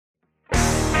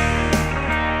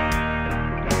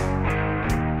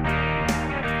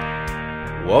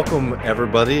Welcome,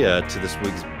 everybody, to this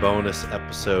week's bonus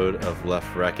episode of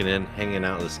Left Reckoning. Hanging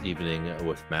out this evening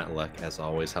with Matt Leck, as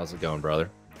always. How's it going, brother?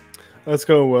 That's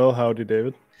going well. Howdy,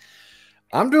 David.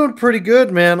 I'm doing pretty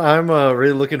good, man. I'm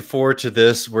really looking forward to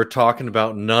this. We're talking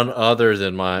about none other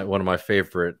than one of my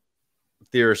favorite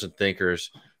theorists and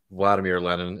thinkers, Vladimir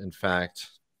Lenin. In fact,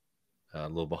 a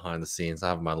little behind the scenes, I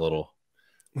have my little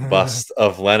bust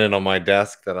of Lenin on my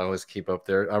desk that I always keep up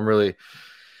there. I'm really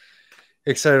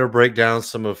excited to break down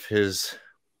some of his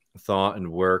thought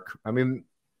and work. I mean,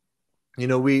 you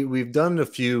know, we've done a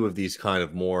few of these kind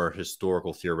of more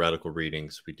historical theoretical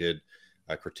readings. We did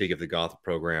a critique of the Gothic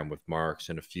program with Marx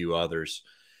and a few others.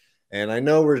 And I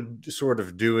know we're sort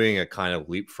of doing a kind of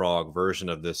leapfrog version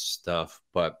of this stuff,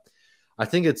 but I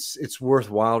think it's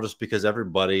worthwhile just because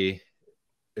everybody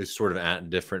is sort of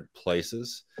at different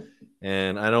places.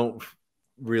 And I don't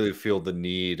really feel the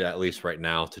need, at least right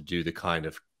now, to do the kind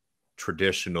of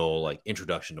traditional like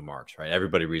introduction to Marx, right?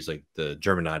 Everybody reads like the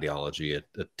German ideology, a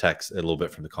text a little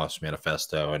bit from the Communist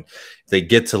Manifesto, and if they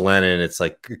get to Lenin, it's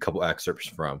like a couple excerpts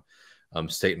from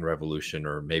State and Revolution,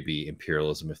 or maybe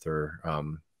Imperialism if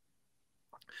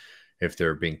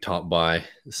they're being taught by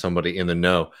somebody in the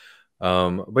know.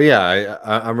 But yeah,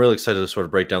 I'm really excited to sort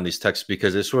of break down these texts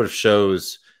because it sort of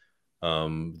shows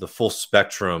the full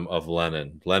spectrum of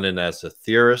Lenin as a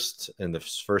theorist in the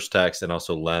first text, and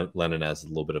also Lenin as a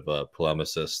little bit of a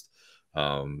polemicist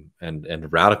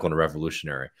and radical and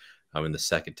revolutionary in the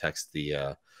second text,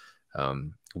 the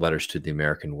letters to the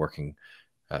American working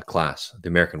class, the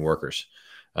American workers.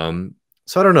 So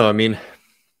I don't know. I mean,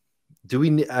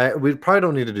 we probably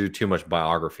don't need to do too much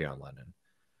biography on Lenin.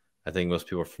 I think most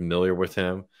people are familiar with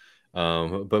him,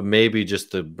 but maybe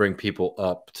just to bring people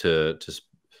up to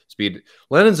speed.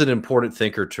 Lenin's an important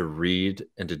thinker to read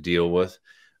and to deal with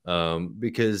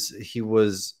because he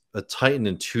was a titan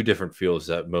in two different fields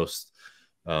that most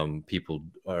people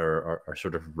are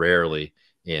sort of rarely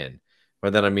in.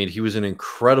 By that I mean he was an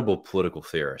incredible political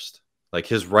theorist. Like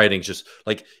his writings, just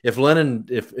like if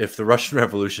the Russian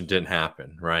Revolution didn't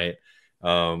happen, right?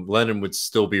 Lenin would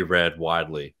still be read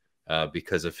widely.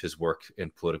 Because of his work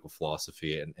in political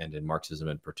philosophy and in Marxism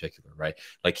in particular, right?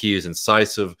 Like he is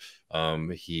incisive.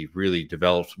 He really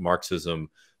developed Marxism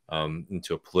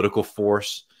into a political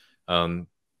force. But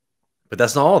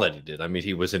that's not all that he did. I mean,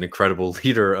 he was an incredible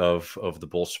leader of the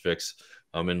Bolsheviks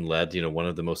and led, one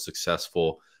of the most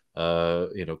successful,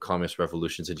 communist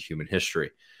revolutions in human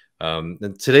history.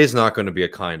 And today's not going to be a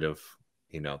kind of,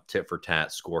 tit for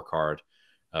tat scorecard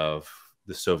of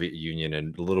the Soviet Union,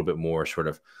 and a little bit more sort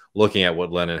of looking at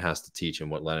what Lenin has to teach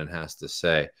and what Lenin has to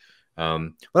say. But I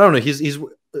don't know. He's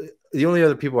the only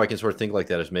other people I can sort of think like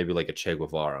that is maybe like a Che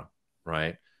Guevara,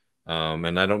 right?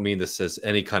 And I don't mean this as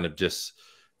any kind of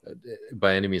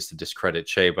by any means to discredit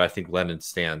Che, but I think Lenin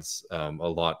stands a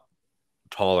lot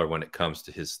taller when it comes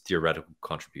to his theoretical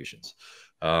contributions.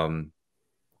 Yeah,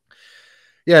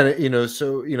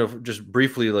 so just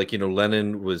briefly, like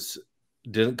Lenin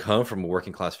didn't come from a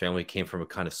working class family. He came from a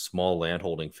kind of small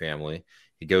landholding family.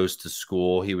 He goes to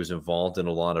school. He was involved in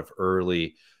a lot of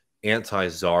early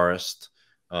anti-czarist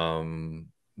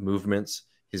movements.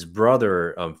 His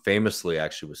brother famously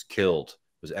actually was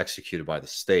executed by the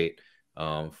state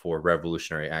for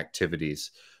revolutionary activities.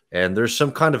 And there's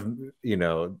some kind of,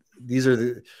 these are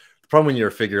the problem when you're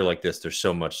a figure like this. There's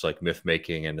so much like myth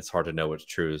making, and it's hard to know what's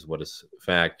true, what is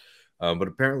fact. But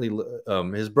apparently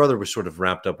his brother was sort of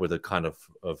wrapped up with a kind of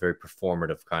a very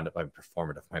performative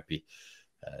performative might be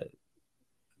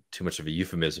too much of a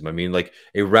euphemism. I mean, like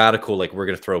a radical, like we're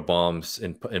going to throw bombs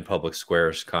in public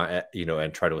squares,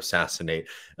 and try to assassinate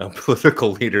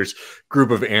political leaders,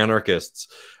 group of anarchists.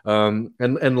 And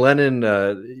Lenin,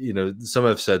 some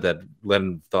have said that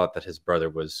Lenin thought that his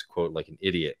brother was, quote, like an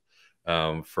idiot.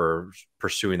 For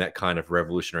pursuing that kind of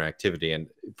revolutionary activity. And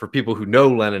for people who know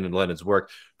Lenin and Lenin's work,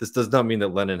 this does not mean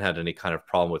that Lenin had any kind of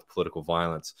problem with political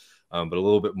violence, but a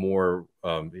little bit more,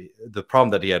 the problem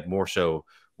that he had more so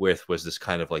with was this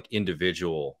kind of like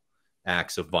individual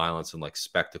acts of violence and like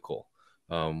spectacle,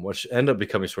 which end up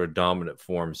becoming sort of dominant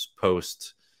forms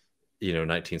post,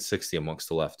 1960 amongst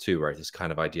the left too, right? This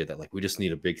kind of idea that like we just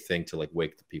need a big thing to like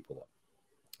wake the people up.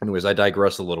 Anyways, I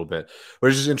digress a little bit, but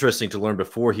it's just interesting to learn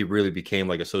before he really became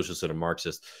like a socialist and a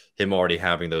Marxist, him already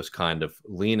having those kind of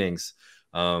leanings.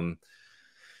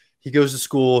 He goes to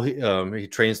school. He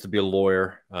trains to be a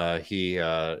lawyer. He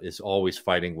is always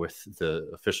fighting with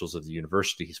the officials of the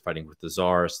university. He's fighting with the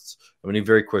czarists. I mean, he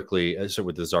very quickly,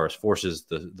 with the czarist forces,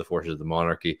 the forces of the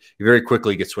monarchy, he very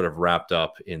quickly gets sort of wrapped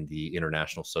up in the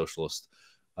International Socialist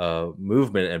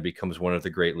movement and becomes one of the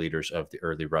great leaders of the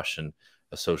early Russian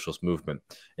socialist movement.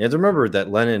 And remember that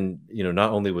Lenin,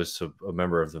 not only was a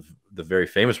member of the very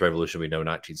famous revolution we know,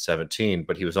 1917,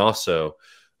 but he was also,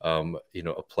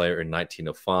 a player in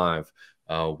 1905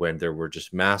 when there were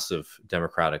just massive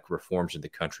democratic reforms in the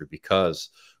country because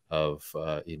of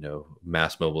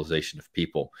mass mobilization of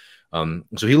people.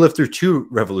 So he lived through two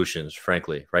revolutions,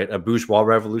 frankly, right? A bourgeois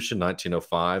revolution,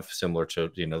 1905, similar to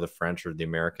the French or the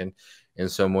American in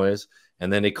some ways,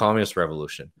 and then a communist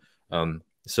revolution.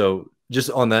 So just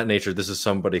on that nature, this is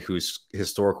somebody whose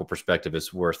historical perspective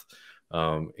is worth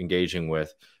engaging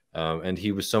with, and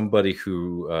he was somebody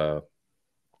who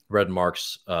read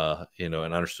Marx, and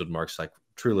understood Marx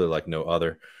truly like no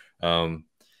other.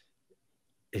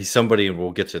 He's somebody, and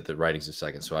we'll get to the writings in a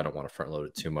second, so I don't want to front load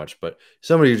it too much, but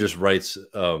somebody who just writes.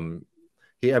 One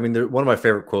of my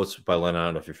favorite quotes by Lenin, I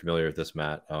don't know if you're familiar with this,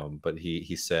 Matt, but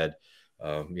he said,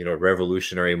 a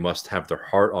revolutionary must have their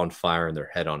heart on fire and their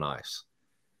head on ice.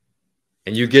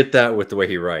 And you get that with the way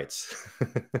he writes.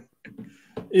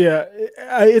 Yeah,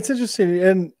 it's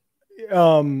interesting.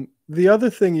 And the other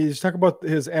thing is talk about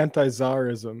his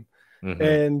anti-Tsarism. Mm-hmm.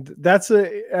 And that's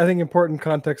I think, important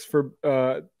context for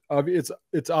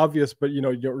it's obvious, but you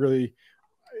don't really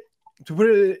to put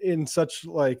it in such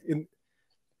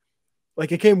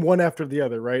it came one after the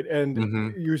other, right? And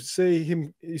mm-hmm. you see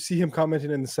him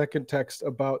commenting in the second text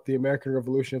about the American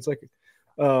Revolution. It's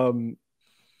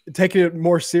taking it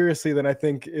more seriously than I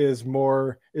think is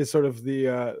sort of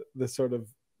the sort of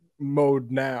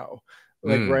mode now,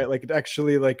 right?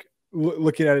 Actually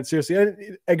looking at it seriously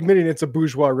and admitting it's a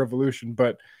bourgeois revolution,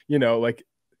 but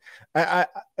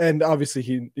and obviously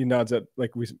he nods at,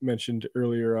 like we mentioned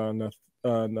earlier on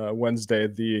Wednesday,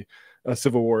 the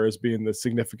Civil War as being the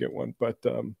significant one. But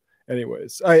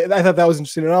anyways, I thought that was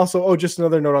interesting. And also, just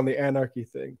another note on the anarchy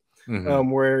thing, mm-hmm.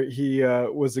 Where he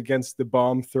was against the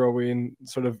bomb throwing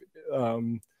sort of.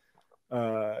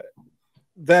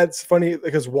 That's funny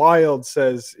because Wilde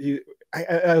says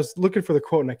I was looking for the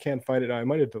quote and I can't find it. I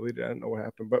might have deleted it. I don't know what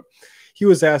happened, but he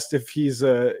was asked if he's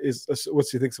what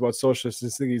he thinks about socialists.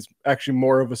 He's thinking he's actually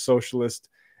more of a socialist,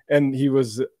 and he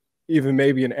was even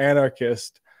maybe an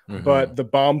anarchist. Mm-hmm. But the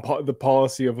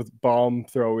policy of bomb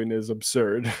throwing is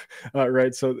absurd,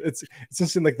 right? So it's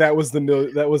interesting. That was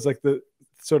the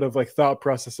sort of thought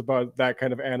process about that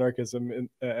kind of anarchism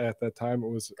at that time. It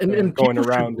was and going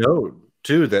around. Note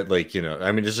too that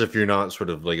just if you're not sort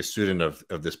of a student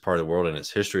of this part of the world and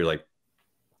its history,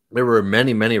 there were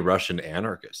many Russian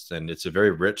anarchists, and it's a very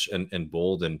rich and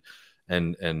bold and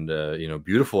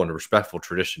beautiful and respectful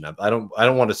tradition. I don't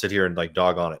want to sit here and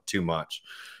dog on it too much.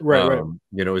 Right.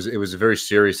 It was a very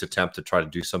serious attempt to try to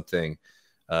do something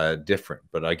different.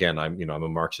 But again, I'm a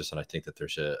Marxist, and I think that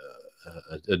there's a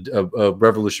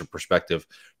revolution perspective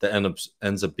that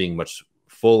ends up being much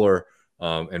fuller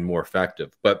and more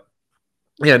effective. But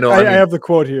yeah, no, I have the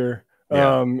quote here.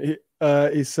 Yeah.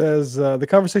 He says, the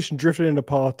conversation drifted into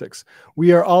politics.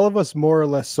 We are all of us more or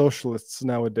less socialists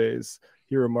nowadays,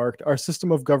 he remarked. Our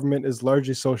system of government is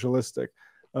largely socialistic.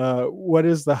 What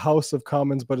is the House of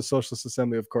Commons but a socialist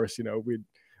assembly? Of course,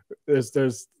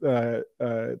 there's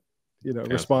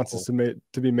responses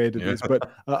to be made to these. But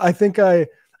I think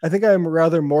I'm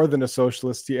rather more than a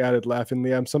socialist, he added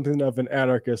laughingly. I'm something of an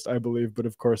anarchist, I believe. But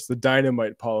of course, the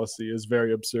dynamite policy is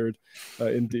very absurd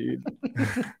indeed.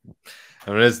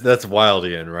 That's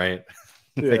Wildian, right?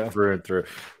 Yeah. Through and through.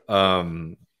 I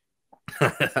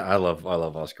love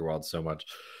Oscar Wilde so much.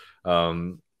 But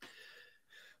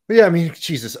yeah,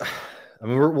 Jesus.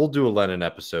 We'll do a Lenin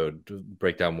episode to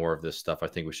break down more of this stuff. I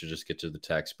think we should just get to the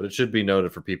text, but it should be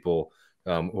noted for people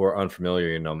who are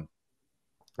unfamiliar.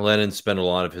 Lenin spent a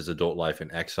lot of his adult life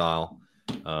in exile,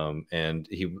 and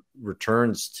he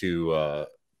returns to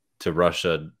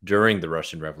Russia during the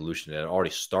Russian Revolution. It had already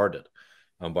started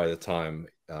by the time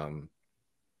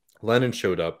Lenin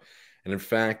showed up, and in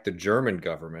fact, the German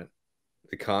government,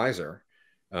 the Kaiser,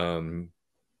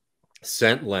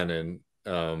 sent Lenin.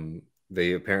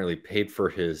 They apparently paid for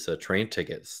his train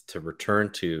tickets to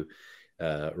return to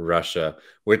Russia,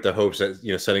 with the hopes that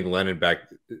sending Lenin back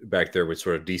there would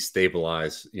sort of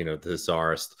destabilize the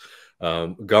Tsarist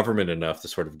government enough to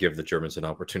sort of give the Germans an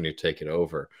opportunity to take it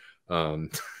over,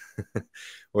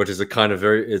 which is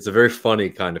it's a very funny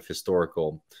kind of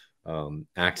historical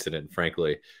accident,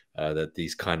 frankly, that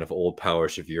these kind of old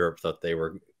powers of Europe thought they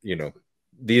were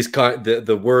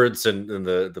the words and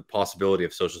the possibility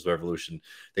of socialist revolution,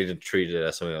 they didn't treat it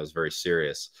as something that was very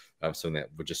serious, something that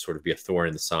would just sort of be a thorn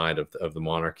in the side of the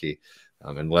monarchy.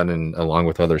 And Lenin, along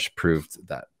with others, proved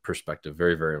that perspective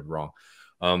very, very wrong.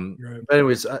 Right. But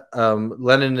anyways,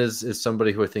 Lenin is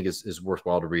somebody who I think is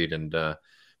worthwhile to read. And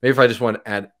maybe if I just want to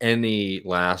add any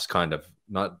last kind of,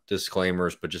 not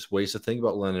disclaimers, but just ways to think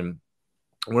about Lenin.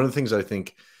 One of the things I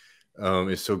think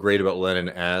is so great about Lenin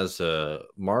as a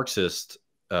Marxist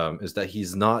is that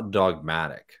he's not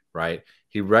dogmatic, right?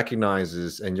 He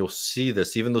recognizes, and you'll see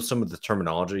this, even though some of the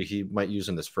terminology he might use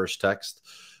in this first text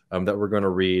that we're going to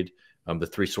read, the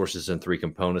three sources and three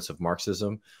components of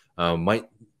Marxism, might,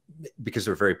 because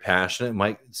they're very passionate,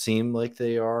 might seem like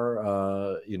they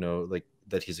are, like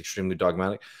that he's extremely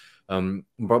dogmatic.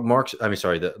 But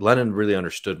Lenin really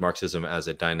understood Marxism as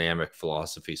a dynamic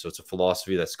philosophy. So it's a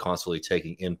philosophy that's constantly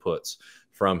taking inputs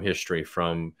from history,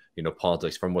 from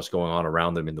politics, from what's going on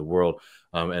around them in the world,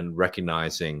 and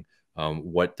recognizing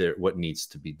what needs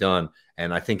to be done.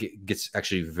 And I think it gets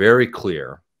actually very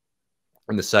clear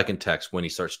in the second text when he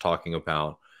starts talking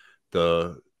about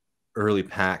the early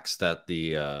pacts that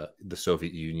the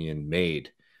Soviet Union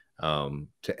made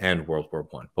to end World War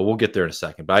I. But we'll get there in a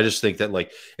second. But I just think that,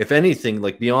 like, if anything,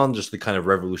 like beyond just the kind of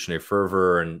revolutionary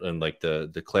fervor and like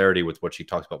the clarity with which he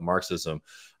talks about Marxism,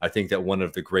 I think that one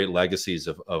of the great legacies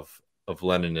of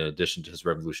Lenin, in addition to his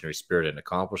revolutionary spirit and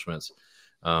accomplishments,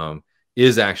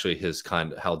 is actually his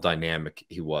kind of how dynamic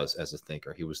he was as a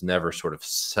thinker. He was never sort of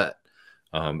set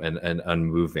and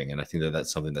unmoving. And I think that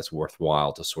that's something that's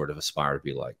worthwhile to sort of aspire to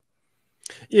be like.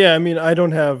 Yeah, I mean, I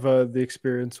don't have the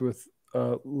experience with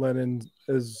Lenin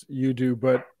as you do,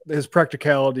 but his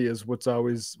practicality is what's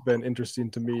always been interesting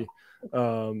to me,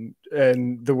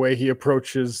 and the way he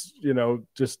approaches,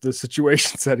 just the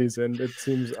situations that he's in. It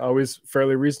seems always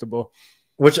fairly reasonable.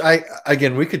 Which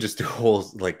we could just do a whole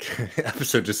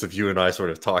episode just of you and I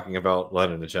sort of talking about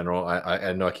Lenin in general.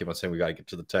 I know I keep on saying we got to get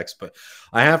to the text, but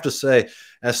I have to say,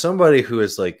 as somebody who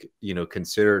has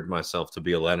considered myself to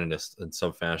be a Leninist in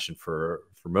some fashion for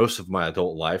most of my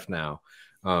adult life now,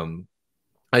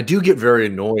 I do get very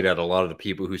annoyed at a lot of the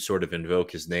people who sort of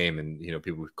invoke his name, and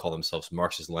people who call themselves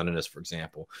Marxist-Leninists, for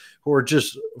example, who are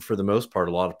just, for the most part,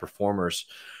 a lot of performers,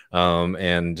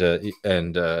 and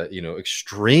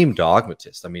extreme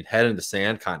dogmatists. I mean, head in the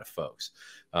sand kind of folks.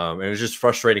 And it was just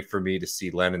frustrating for me to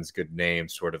see Lenin's good name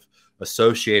sort of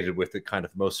associated with the kind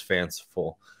of most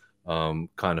fanciful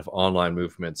kind of online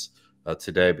movements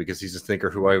today, because he's a thinker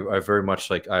who I very much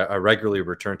I regularly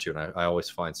return to, and I always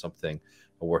find something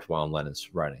worthwhile in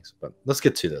Lenin's writings. But let's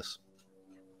get to this.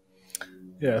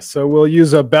 Yeah, so we'll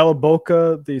use a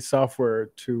Balabolka, the software,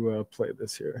 to play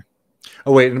this here.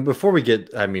 Oh, wait, and before we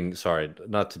get, sorry,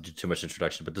 not to do too much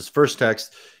introduction, but this first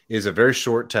text is a very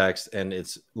short text, and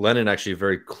it's Lenin actually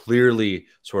very clearly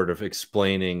sort of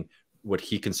explaining what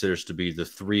he considers to be the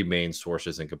three main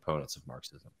sources and components of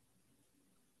Marxism.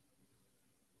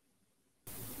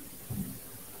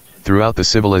 Throughout the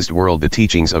civilized world, the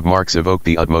teachings of Marx evoke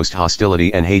the utmost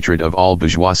hostility and hatred of all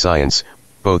bourgeois science,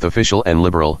 both official and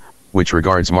liberal, which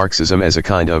regards Marxism as a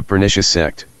kind of pernicious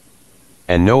sect.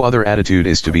 And no other attitude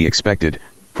is to be expected,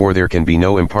 for there can be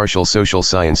no impartial social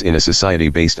science in a society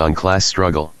based on class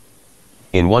struggle.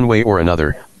 In one way or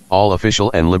another, all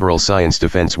official and liberal science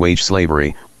defends wage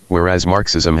slavery, whereas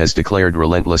Marxism has declared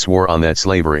relentless war on that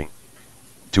slavery.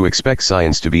 To expect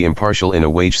science to be impartial in a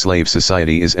wage-slave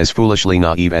society is as foolishly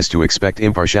naive as to expect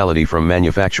impartiality from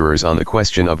manufacturers on the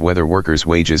question of whether workers'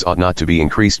 wages ought not to be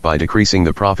increased by decreasing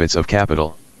the profits of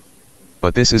capital.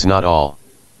 But this is not all.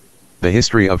 The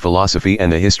history of philosophy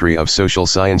and the history of social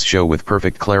science show with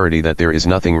perfect clarity that there is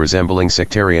nothing resembling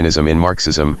sectarianism in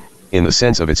Marxism, in the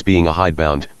sense of its being a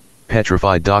hidebound,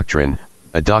 petrified doctrine,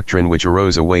 a doctrine which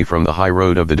arose away from the high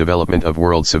road of the development of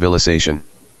world civilization.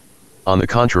 On the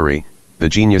contrary, the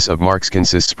genius of Marx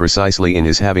consists precisely in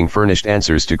his having furnished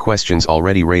answers to questions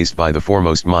already raised by the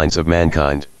foremost minds of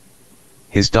mankind.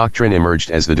 His doctrine emerged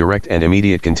as the direct and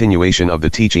immediate continuation of the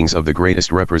teachings of the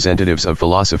greatest representatives of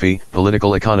philosophy,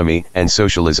 political economy, and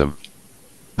socialism.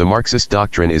 The Marxist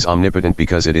doctrine is omnipotent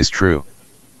because it is true.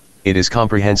 It is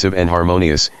comprehensive and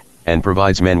harmonious, and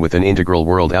provides men with an integral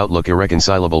world outlook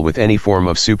irreconcilable with any form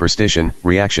of superstition,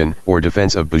 reaction, or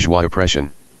defense of bourgeois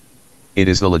oppression. It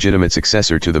is the legitimate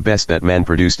successor to the best that man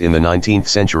produced in the 19th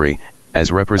century, as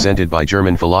represented by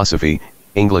German philosophy,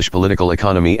 English political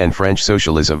economy, and French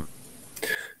socialism.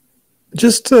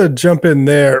 Just to jump in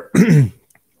there,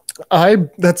 I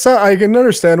can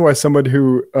understand why somebody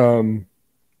who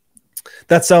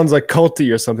that sounds like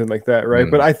culty or something like that,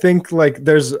 right? But I think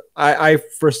I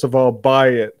first of all buy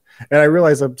it. And I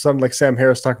realize that some like Sam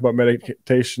Harris talk about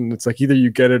meditation. It's like either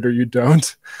you get it or you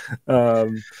don't.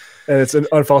 And it's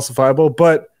unfalsifiable.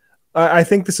 But I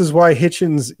think this is why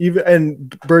Hitchens,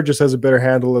 and Burgess has a better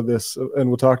handle of this, and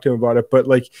we'll talk to him about it. But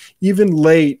even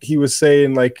late, he was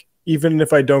saying even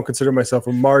if I don't consider myself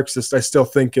a Marxist, I still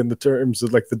think in the terms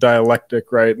of like the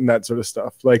dialectic, right, and that sort of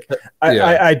stuff. Like,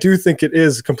 I do think it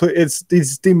is complete. It's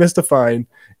demystifying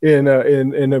in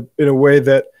a way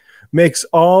that makes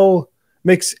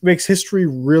history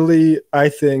really, I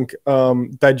think,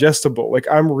 digestible. Like,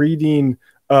 I'm reading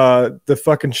the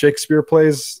fucking Shakespeare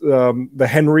plays, the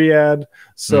Henriad.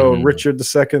 So Richard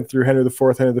II through Henry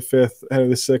IV, Henry V,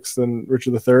 Henry VI, and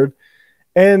Richard III.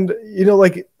 And, you know,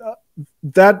 like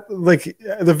that, like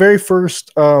the very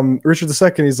first Richard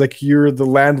II, he's like, you're the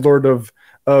landlord of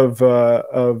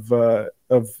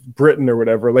Britain or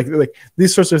whatever. Like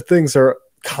these sorts of things are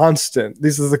constant.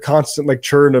 This is the constant like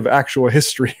churn of actual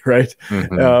history, right?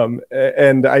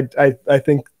 And I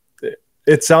think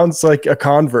it sounds like a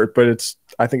convert, but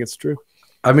I think it's true.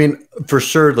 I mean, for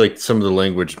sure, like some of the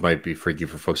language might be freaky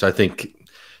for folks. I think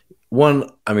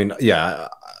I mean, yeah,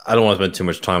 I don't want to spend too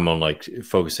much time on like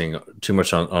focusing too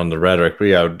much on the rhetoric, but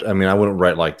yeah, I mean, I wouldn't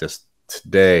write like this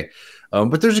today.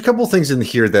 But there's a couple of things in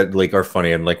here that like are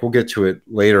funny, and like we'll get to it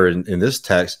later in this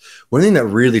text. One thing that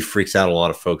really freaks out a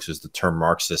lot of folks is the term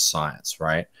Marxist science,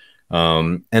 right?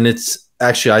 And it's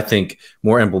actually, I think,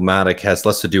 more emblematic, has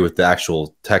less to do with the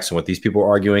actual text and what these people are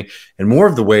arguing, and more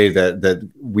of the way that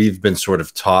we've been sort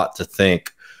of taught to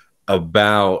think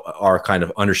about our kind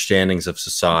of understandings of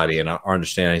society and our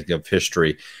understanding of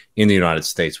history in the United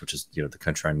States, which is, you know, the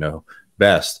country I know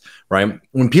best, right?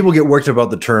 When people get worked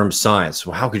about the term science,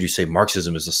 well, how could you say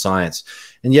Marxism is a science?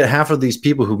 And yet half of these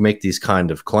people who make these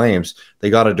kind of claims, they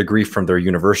got a degree from their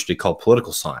university called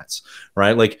political science,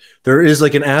 right? Like there is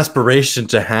like an aspiration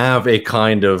to have a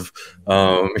kind of,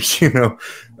 you know,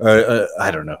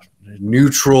 I don't know,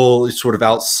 neutral, sort of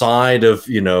outside of,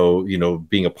 you know,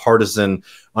 being a partisan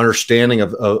understanding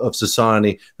of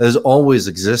society that has always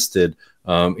existed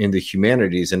in the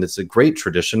humanities, and it's a great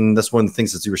tradition. That's one of the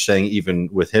things that you were saying, even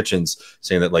with Hitchens,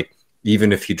 saying that like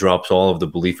even if he drops all of the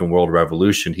belief in world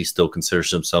revolution, he still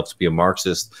considers himself to be a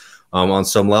Marxist on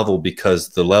some level, because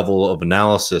the level of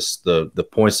analysis, the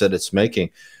points that it's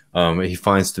making, he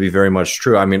finds to be very much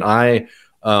true. I mean, I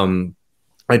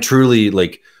truly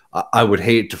like. I would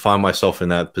hate to find myself in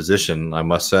that position, I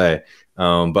must say,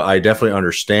 but I definitely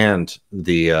understand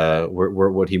the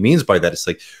what he means by that. It's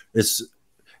like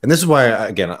and this is why,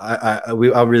 again, I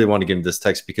really want to get into this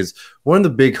text, because one of the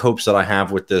big hopes that I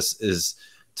have with this is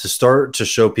to start to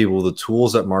show people the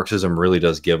tools that Marxism really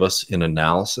does give us in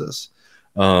analysis,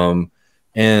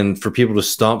 and for people to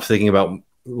stop thinking about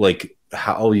like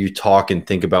how you talk and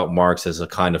think about Marx as a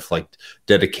kind of like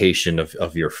dedication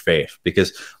of your faith,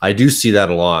 because I do see that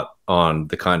a lot on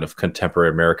the kind of contemporary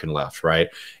American left, right?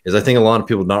 Is I think a lot of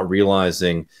people not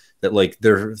realizing that like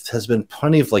there has been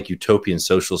plenty of like utopian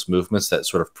socialist movements that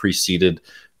sort of preceded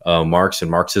Marx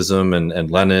and Marxism and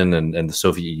Lenin and the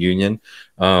Soviet Union,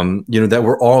 you know, that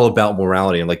were all about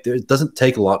morality. And like it doesn't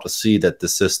take a lot to see that the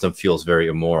system feels very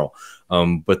immoral.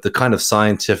 But the kind of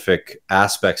scientific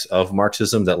aspects of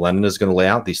Marxism that Lenin is going to lay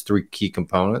out, these three key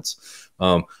components,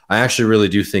 I actually really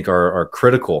do think are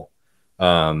critical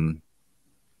for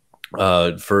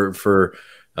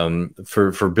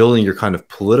building your kind of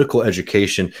political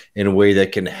education in a way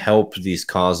that can help these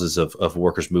causes of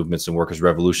workers' movements and workers'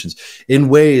 revolutions in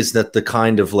ways that the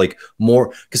kind of like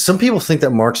more, because some people think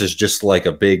that Marx is just like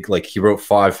a big, like he wrote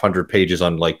 500 pages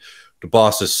on like the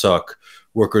bosses suck,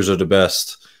 workers are the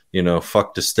best, you know,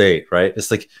 fuck the state, right?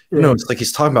 It's like, you know, it's like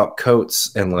he's talking about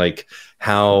coats and like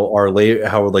how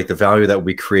like the value that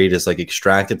we create is like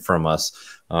extracted from us.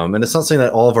 And it's not saying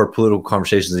that all of our political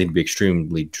conversations need to be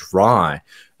extremely dry.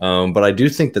 But I do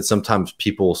think that sometimes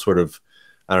people sort of,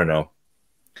 I don't know,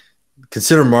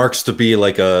 consider Marx to be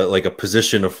like a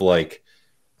position of like,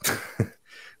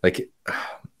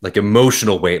 like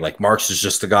emotional weight. Like Marx is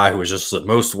just the guy who was just the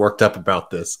most worked up about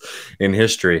this in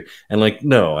history. And like,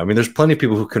 no, I mean, there's plenty of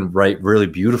people who can write really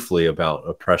beautifully about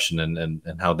oppression and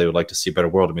how they would like to see a better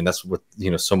world. I mean, that's what, you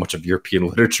know, so much of European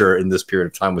literature in this period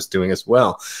of time was doing as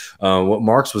well. What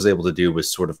Marx was able to do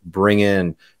was sort of bring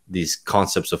in these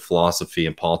concepts of philosophy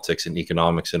and politics and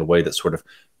economics in a way that sort of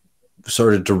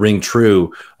started to ring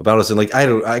true about us. And like,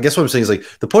 I guess what I'm saying is like,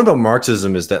 the point about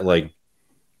Marxism is that like,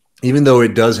 even though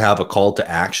it does have a call to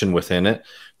action within it,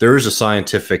 there is a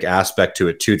scientific aspect to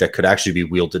it too that could actually be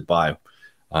wielded by,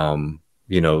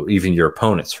 you know, even your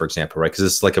opponents, for example, right? Because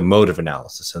it's like a mode of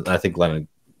analysis, and I think Lenin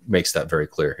makes that very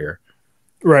clear here.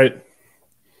 Right.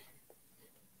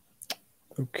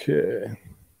 Okay.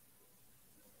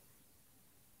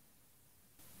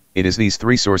 It is these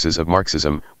three sources of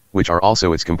Marxism, which are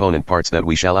also its component parts, that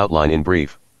we shall outline in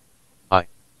brief. I.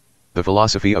 The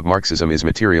philosophy of Marxism is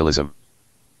materialism.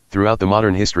 Throughout the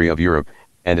modern history of Europe,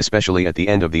 and especially at the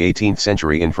end of the 18th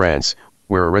century in France,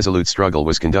 where a resolute struggle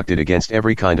was conducted against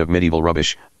every kind of medieval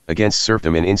rubbish, against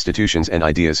serfdom in institutions and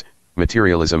ideas,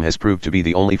 materialism has proved to be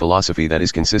the only philosophy that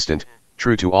is consistent,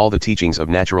 true to all the teachings of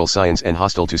natural science and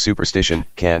hostile to superstition,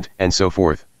 Kant, and so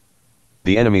forth.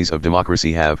 The enemies of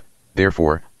democracy have,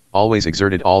 therefore, always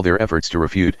exerted all their efforts to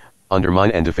refute,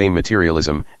 undermine and defame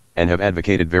materialism, and have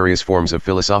advocated various forms of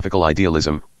philosophical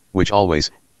idealism, which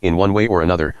always, in one way or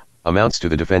another, amounts to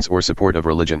the defense or support of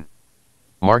religion.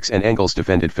 Marx and Engels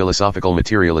defended philosophical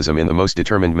materialism in the most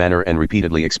determined manner and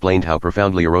repeatedly explained how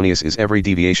profoundly erroneous is every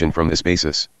deviation from this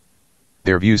basis.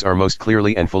 Their views are most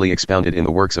clearly and fully expounded in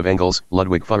the works of Engels,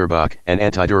 Ludwig Feuerbach, and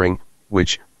Anti-Düring,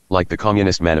 which, like the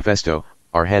Communist Manifesto,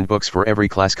 are handbooks for every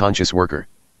class-conscious worker.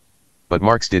 But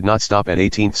Marx did not stop at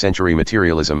 18th-century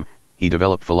materialism. He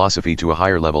developed philosophy to a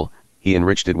higher level. He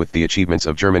enriched it with the achievements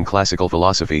of German classical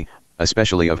philosophy,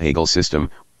 especially of Hegel's system,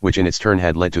 which in its turn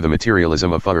had led to the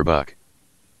materialism of Feuerbach.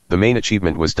 The main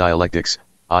achievement was dialectics,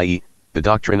 i.e., the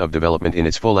doctrine of development in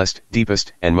its fullest,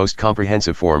 deepest, and most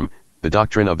comprehensive form, the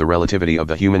doctrine of the relativity of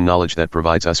the human knowledge that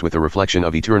provides us with a reflection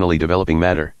of eternally developing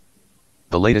matter.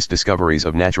 The latest discoveries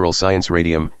of natural science,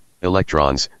 radium,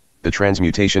 electrons, the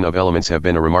transmutation of elements have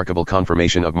been a remarkable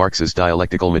confirmation of Marx's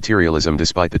dialectical materialism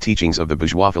despite the teachings of the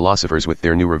bourgeois philosophers with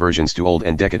their new reversions to old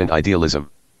and decadent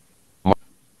idealism.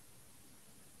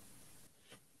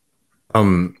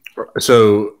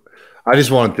 So I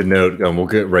just wanted to note, we'll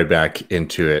get right back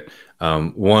into it.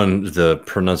 One, the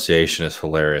pronunciation is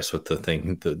hilarious with the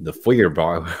thing, the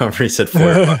Feuerbach, however he said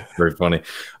Feuerbach, very funny.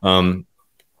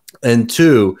 And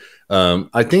two,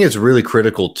 I think it's really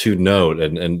critical to note,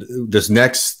 and this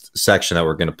next section that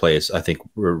we're going to play is, I think,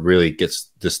 really gets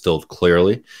distilled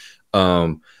clearly,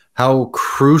 how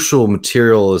crucial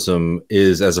materialism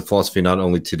is as a philosophy, not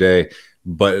only today,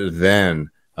 but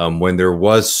then, when there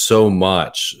was so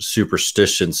much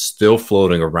superstition still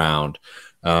floating around.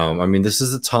 I mean, this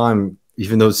is a time,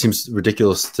 even though it seems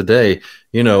ridiculous today,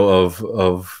 of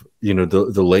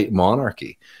the late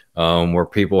monarchy, where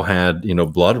people had,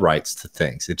 blood rights to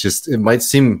things. It might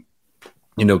seem,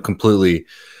 completely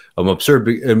absurd.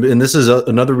 And this is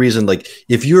another reason, like,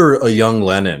 if you're a young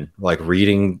Lenin, like,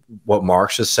 reading what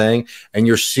Marx is saying, and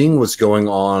you're seeing what's going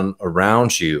on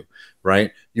around you,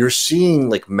 right? You're seeing,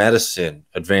 like, medicine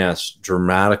advance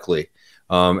dramatically,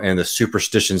 and the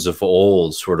superstitions of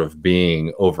old sort of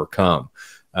being overcome.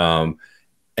 And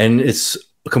it's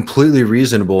completely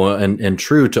reasonable and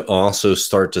true to also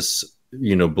start to,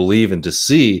 believe and to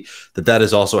see that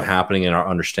is also happening in our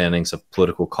understandings of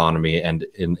political economy and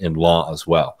in law as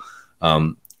well.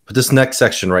 But this next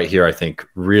section right here, I think,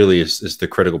 really is the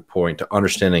critical point to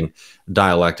understanding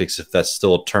dialectics, if that's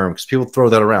still a term, because people throw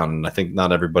that around, and I think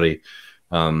not everybody,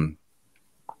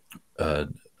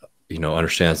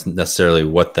 understands necessarily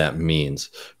what that means.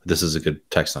 But this is a good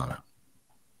text on it.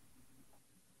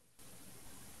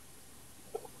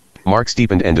 Marx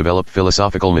deepened and developed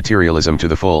philosophical materialism to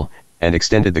the full, and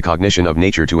extended the cognition of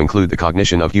nature to include the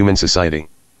cognition of human society.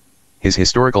 His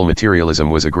historical materialism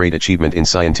was a great achievement in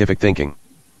scientific thinking.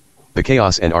 The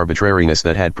chaos and arbitrariness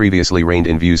that had previously reigned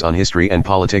in views on history and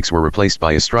politics were replaced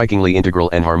by a strikingly integral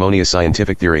and harmonious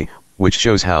scientific theory, which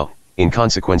shows how, in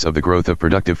consequence of the growth of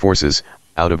productive forces,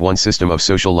 out of one system of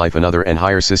social life another and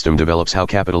higher system develops, how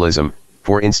capitalism,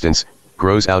 for instance,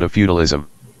 grows out of feudalism.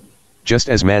 Just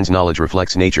as man's knowledge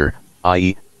reflects nature,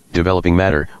 i.e., developing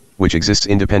matter, which exists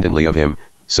independently of him,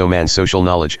 so man's social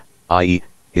knowledge, i.e.,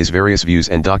 his various views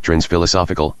and doctrines,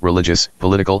 philosophical, religious,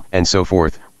 political, and so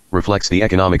forth, reflects the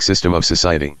economic system of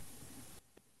society.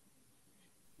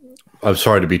 I'm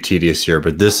sorry to be tedious here,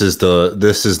 but this is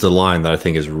the line that I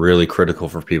think is really critical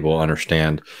for people to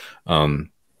understand,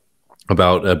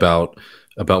 about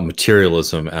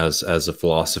materialism as a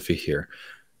philosophy here.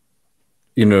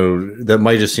 That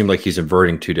might just seem like he's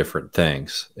inverting two different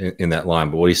things in that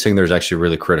line, but what he's saying there is actually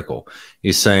really critical.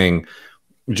 He's saying,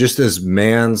 just as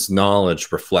man's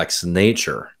knowledge reflects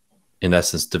nature, in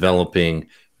essence, developing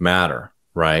matter,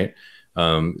 right?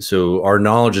 So our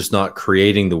knowledge is not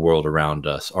creating the world around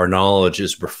us. Our knowledge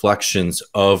is reflections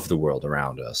of the world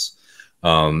around us.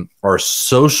 Our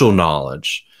social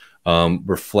knowledge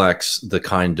reflects the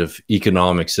kind of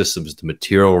economic systems, the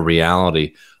material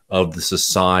reality of the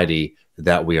society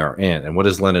that we are in. And what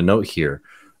does Lenin note here?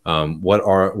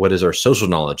 What is our social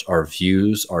knowledge? Our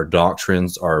views, our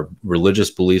doctrines, our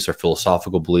religious beliefs, our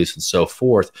philosophical beliefs, and so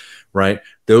forth, right?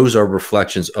 Those are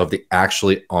reflections of the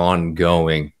actually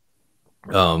ongoing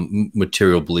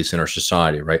material beliefs in our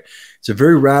society, right? It's a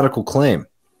very radical claim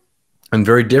and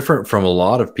very different from a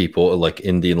lot of people, like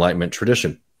in the Enlightenment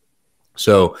tradition.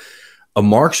 So a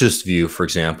Marxist view, for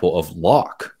example, of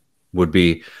Locke, would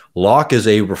be Locke is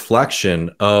a reflection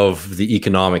of the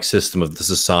economic system of the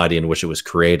society in which it was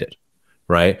created,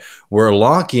 right? Where a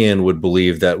Lockean would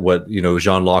believe that what,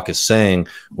 Jean Locke is saying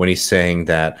when he's saying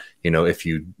that, if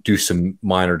you do some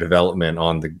minor development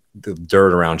on the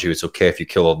dirt around you, it's okay if you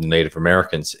kill all the Native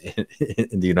Americans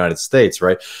in the United States,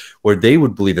 right? Where they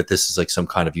would believe that this is like some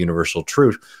kind of universal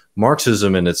truth.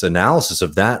 Marxism and its analysis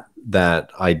of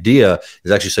that idea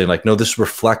is actually saying like, no, this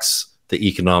reflects the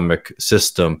economic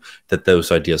system that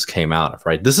those ideas came out of,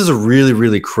 right? This is a really,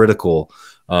 really critical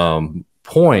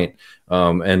point,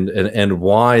 and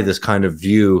why this kind of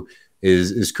view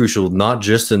is crucial, not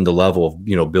just in the level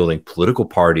of building political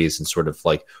parties and sort of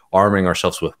like arming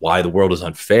ourselves with why the world is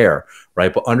unfair,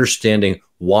 right? But understanding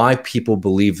why people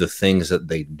believe the things that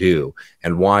they do,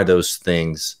 and why those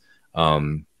things,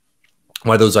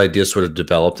 why those ideas sort of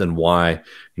developed, and why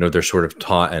they're sort of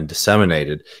taught and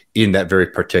disseminated in that very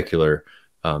particular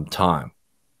time.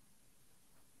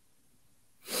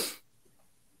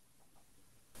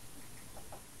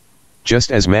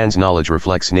 Just as man's knowledge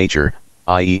reflects nature,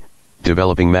 i.e.,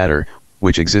 developing matter,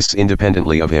 which exists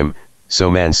independently of him, so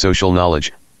man's social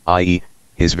knowledge, i.e.,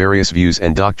 his various views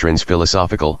and doctrines,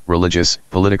 philosophical, religious,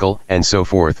 political, and so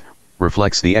forth,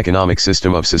 reflects the economic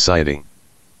system of society.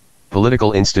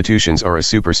 Political institutions are a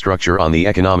superstructure on the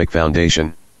economic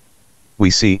foundation. We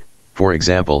see, for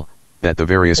example, that the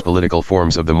various political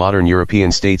forms of the modern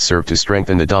European state serve to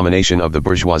strengthen the domination of the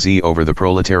bourgeoisie over the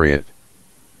proletariat.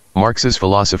 Marx's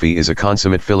philosophy is a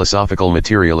consummate philosophical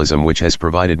materialism which has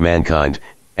provided mankind,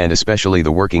 and especially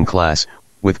the working class,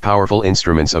 with powerful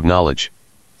instruments of knowledge.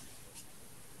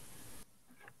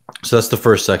 So that's the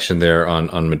first section there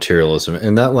on materialism.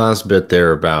 And that last bit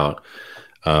there about,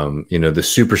 the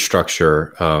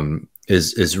superstructure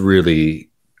is really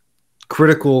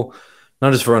critical,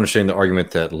 not just for understanding the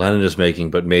argument that Lenin is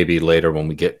making, but maybe later when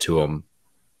we get to them,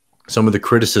 some of the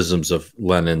criticisms of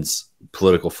Lenin's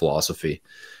political philosophy.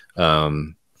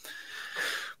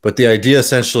 But the idea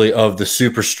essentially of the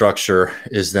superstructure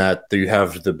is that you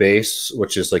have the base,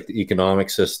 which is like the economic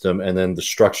system, and then the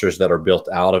structures that are built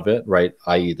out of it, right?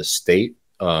 i.e. the state,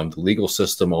 the legal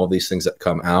system, all these things that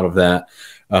come out of that.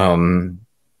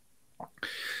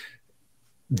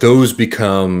 Those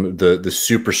become the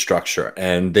superstructure,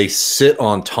 and they sit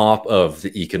on top of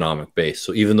the economic base.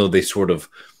 So even though they sort of,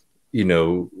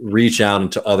 reach out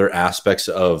into other aspects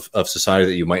of society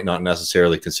that you might not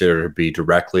necessarily consider to be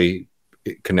directly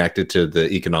connected to the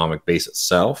economic base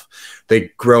itself,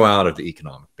 they grow out of the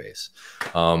economic base.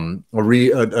 An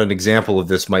example of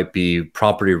this might be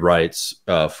property rights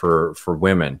for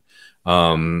women.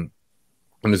 And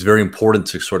it's very important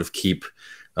to sort of keep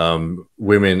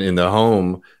women in the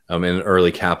home in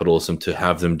early capitalism, to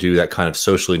have them do that kind of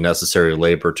socially necessary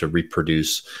labor to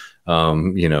reproduce,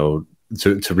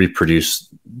 to reproduce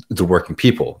the working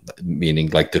people, meaning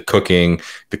like the cooking,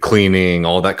 the cleaning,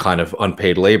 all that kind of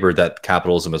unpaid labor that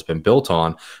capitalism has been built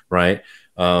on, right?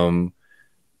 The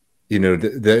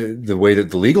way that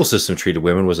the legal system treated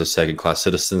women was as second-class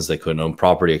citizens. They couldn't own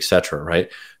property, etc., right?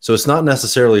 So it's not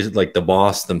necessarily like the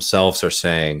boss themselves are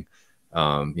saying,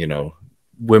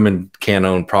 women can't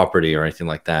own property or anything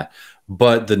like that,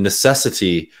 but the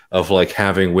necessity of like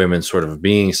having women sort of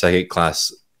being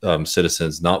second-class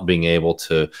citizens, not being able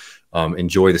to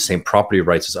enjoy the same property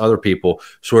rights as other people,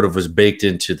 sort of was baked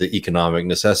into the economic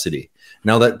necessity.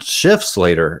 Now that shifts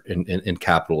later in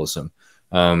capitalism.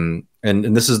 And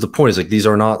this is the point, is like, these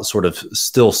are not sort of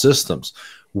still systems.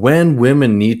 When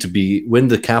women need to be, when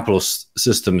the capitalist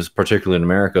system, particularly in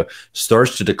America,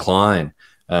 starts to decline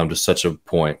to such a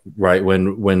point, right?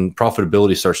 When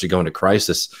profitability starts to go into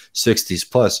crisis, 60s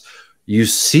plus, you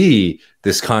see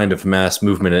this kind of mass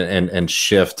movement and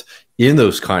shift in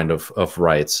those kind of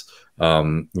rights,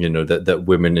 that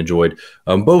women enjoyed,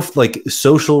 both like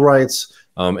social rights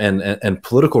and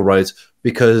political rights,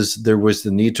 because there was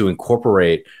the need to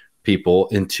incorporate people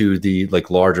into the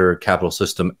like larger capital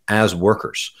system as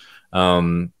workers.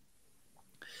 And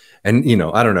I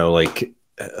don't know, like,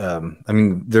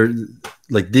 there,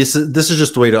 like this is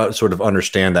just a way to sort of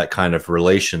understand that kind of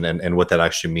relation and what that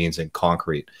actually means in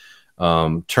concrete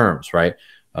terms, right?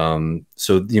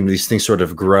 So these things sort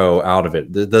of grow out of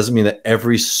it. That doesn't mean that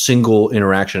every single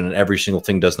interaction and every single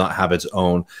thing does not have its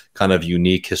own kind of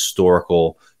unique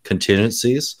historical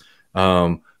contingencies.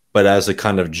 But as a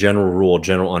kind of general rule,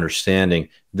 general understanding,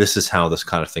 this is how this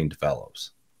kind of thing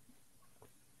develops.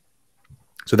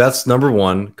 So that's number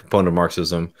one component of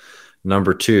Marxism.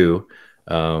 Number two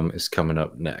is coming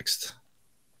up next.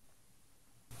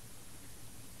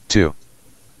 2.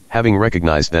 Having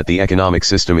recognized that the economic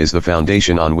system is the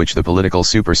foundation on which the political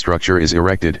superstructure is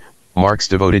erected, Marx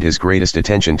devoted his greatest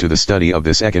attention to the study of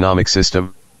this economic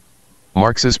system.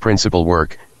 Marx's principal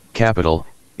work, Capital,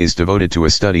 is devoted to a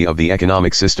study of the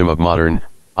economic system of modern,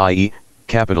 i.e.,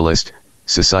 capitalist,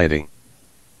 society.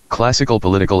 Classical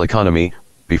political economy,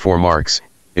 before Marx,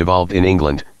 evolved in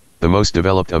England, the most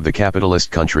developed of the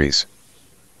capitalist countries.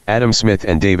 Adam Smith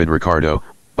and David Ricardo,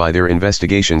 by their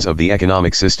investigations of the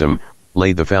economic system,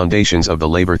 laid the foundations of the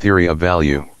labor theory of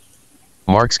value.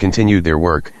 Marx continued their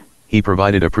work. He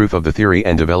provided a proof of the theory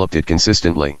and developed it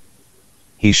consistently.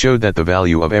 He showed that the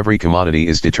value of every commodity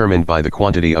is determined by the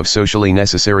quantity of socially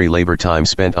necessary labor time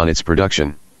spent on its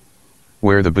production.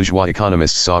 Where the bourgeois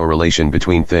economists saw a relation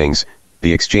between things,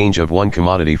 the exchange of one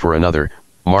commodity for another,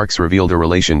 Marx revealed a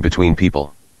relation between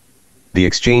people. The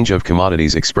exchange of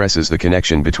commodities expresses the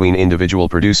connection between individual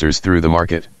producers through the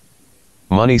market.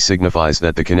 Money signifies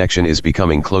that the connection is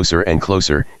becoming closer and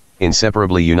closer,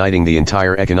 inseparably uniting the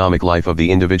entire economic life of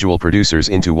the individual producers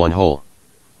into one whole.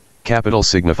 Capital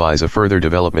signifies a further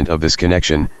development of this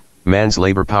connection. Man's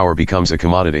labor power becomes a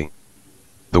commodity.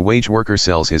 The wage worker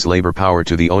sells his labor power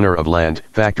to the owner of land,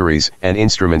 factories, and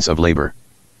instruments of labor.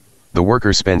 The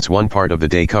worker spends one part of the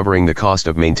day covering the cost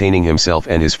of maintaining himself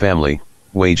and his family,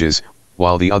 wages,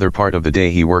 while the other part of the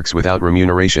day he works without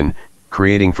remuneration,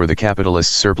 creating for the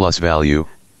capitalist surplus value,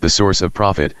 the source of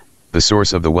profit, the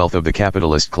source of the wealth of the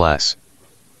capitalist class.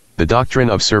 The doctrine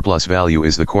of surplus value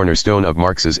is the cornerstone of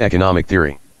Marx's economic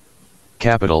theory.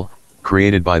 Capital,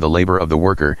 created by the labor of the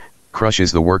worker,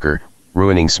 crushes the worker,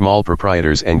 ruining small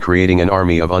proprietors and creating an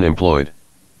army of unemployed.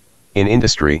 In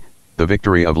industry, the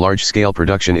victory of large-scale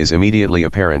production is immediately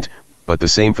apparent, but the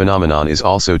same phenomenon is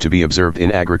also to be observed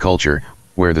in agriculture,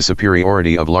 where the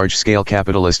superiority of large-scale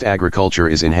capitalist agriculture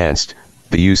is enhanced,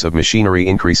 the use of machinery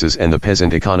increases and the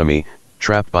peasant economy,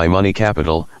 trapped by money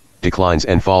capital, declines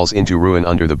and falls into ruin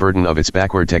under the burden of its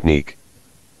backward technique.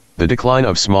 The decline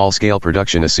of small-scale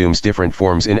production assumes different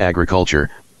forms in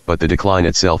agriculture, but the decline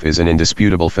itself is an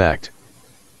indisputable fact.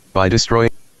 By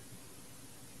destroying...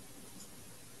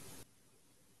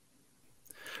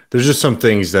 There's just some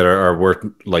things that are worth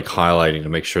like highlighting to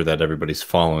make sure that everybody's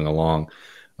following along.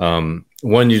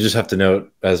 One, you just have to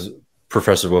note, as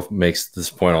Professor Wolf makes this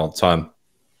point all the time,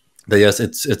 that yes,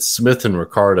 it's Smith and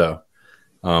Ricardo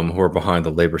who are behind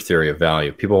the labor theory of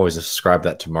value. People always ascribe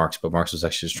that to Marx, but Marx was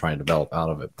actually just trying to develop out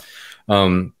of it.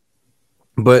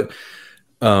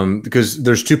 Because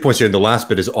there's 2 points here. The last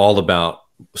bit is all about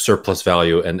surplus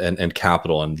value and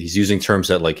capital, and he's using terms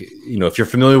that, like, you know, if you're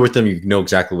familiar with them, you know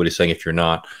exactly what he's saying. If you're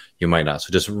not, you might not.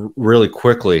 So just really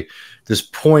quickly, this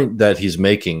point that he's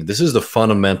making, this is the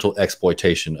fundamental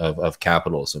exploitation of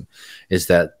capitalism, is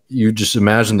that you just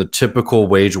imagine the typical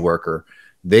wage worker.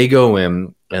 They go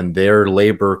in and their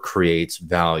labor creates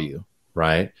value,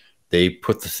 right? They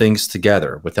put the things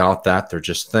together. Without that, they're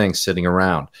just things sitting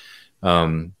around.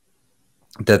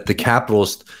 That the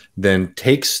capitalist then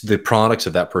takes the products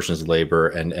of that person's labor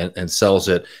and sells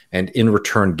it, and in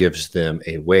return gives them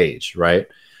a wage, right?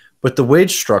 But the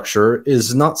wage structure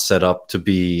is not set up to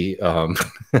be,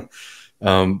 you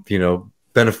know,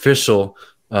 beneficial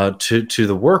to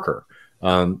the worker.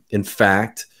 In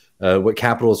fact, what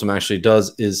capitalism actually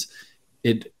does is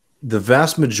the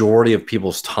vast majority of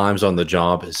people's times on the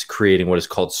job is creating what is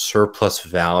called surplus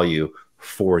value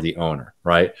for the owner,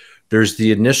 right? There's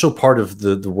the initial part of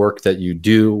the work that you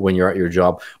do when you're at your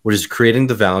job, which is creating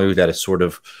the value that is sort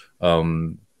of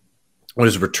what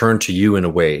is returned to you in a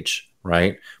wage,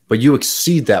 right? But you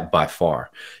exceed that by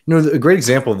far. You know, a great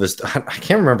example of this, I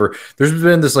can't remember. There's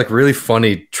been this like really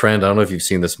funny trend. I don't know if you've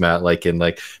seen this, Matt, like in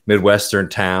like Midwestern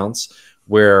towns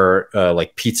where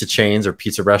like pizza chains or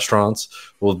pizza restaurants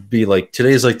will be like,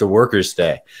 today's like the workers'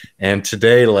 day. And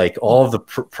today, like all of the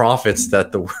profits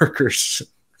that the workers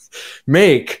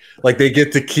make, like they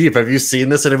get to keep. Have you seen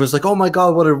this? And it was like, oh my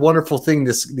God, what a wonderful thing.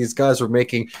 These guys were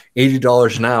making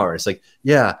 $80 an hour. It's like,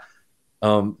 yeah,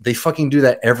 they fucking do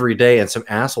that every day, and some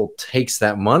asshole takes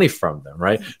that money from them,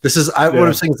 right? This is what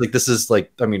I'm saying is like, this is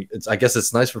like, I mean, I guess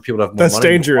it's nice for people to have more money. That's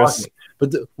dangerous.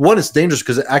 But one, it's dangerous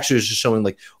because it actually is just showing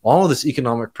like all of this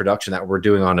economic production that we're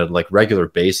doing on a like regular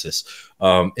basis.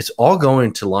 It's all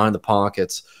going to line the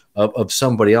pockets of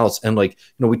somebody else. And like, you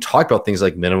know, we talk about things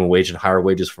like minimum wage and higher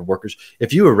wages for workers.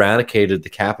 If you eradicated the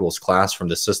capitalist class from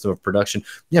the system of production,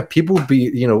 yeah, people would be,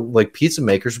 you know, like pizza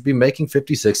makers would be making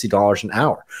 $50, $60 an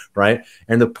hour, right?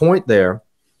 And the point there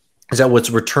is that what's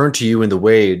returned to you in the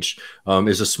wage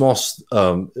is a small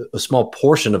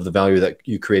portion of the value that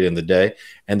you create in the day,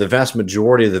 and the vast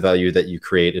majority of the value that you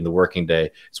create in the working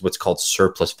day is what's called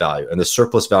surplus value. And the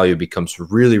surplus value becomes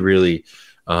really, really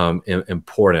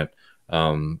important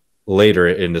later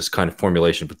in this kind of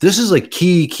formulation. But this is like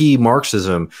key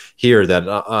Marxism here that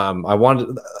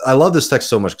I love this text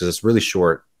so much because it's really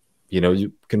short.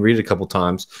 You can read it a couple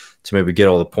times to maybe get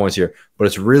all the points here, but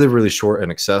it's really short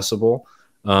and accessible.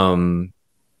 But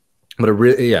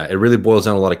it really boils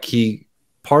down a lot of key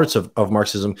parts of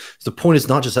Marxism. The point is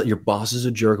not just that your boss is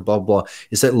a jerk, blah, blah.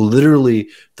 It's that literally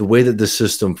the way that the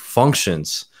system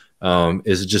functions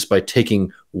is just by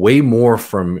taking way more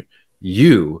from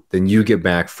you than you get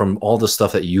back from all the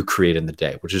stuff that you create in the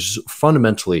day, which is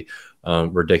fundamentally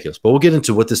ridiculous. But we'll get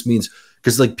into what this means,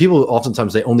 because like people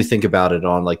oftentimes they only think about it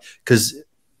on like, because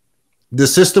the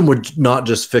system would not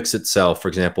just fix itself, for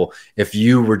example, if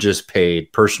you were just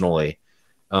paid personally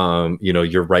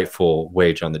your rightful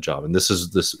wage on the job. And this is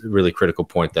this really critical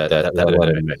point that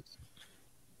Lenin makes.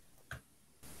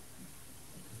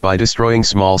 By destroying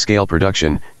small-scale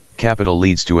production, capital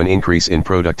leads to an increase in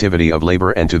productivity of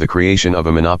labor and to the creation of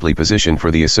a monopoly position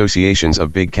for the associations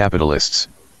of big capitalists.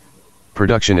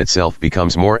 Production itself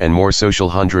becomes more and more social.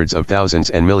 Hundreds of thousands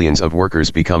and millions of workers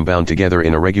become bound together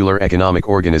in a regular economic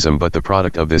organism, but the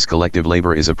product of this collective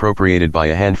labor is appropriated by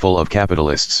a handful of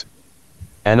capitalists.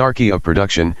 Anarchy of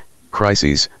production,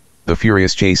 crises, the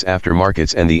furious chase after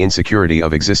markets and the insecurity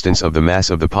of existence of the mass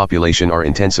of the population are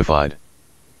intensified.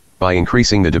 By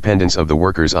increasing the dependence of the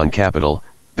workers on capital,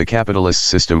 the capitalist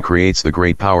system creates the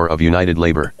great power of united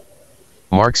labor.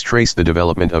 Marx traced the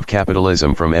development of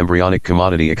capitalism from embryonic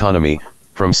commodity economy,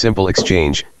 from simple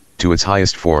exchange, to its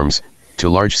highest forms, to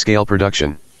large-scale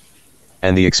production.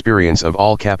 And the experience of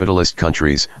all capitalist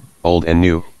countries, old and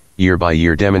new, year by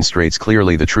year demonstrates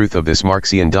clearly the truth of this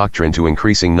Marxian doctrine to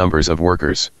increasing numbers of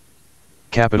workers.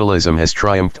 Capitalism has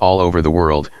triumphed all over the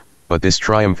world, but this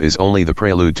triumph is only the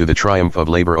prelude to the triumph of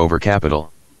labor over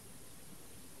capital.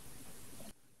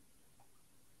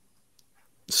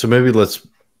 So maybe let's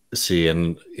see,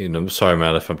 and I'm sorry,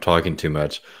 Matt, if I'm talking too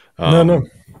much. No.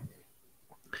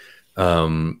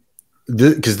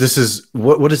 Because this is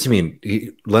what does he mean?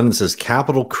 Lenin says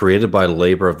capital created by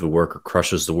labor of the worker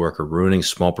crushes the worker, ruining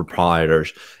small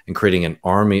proprietors and creating an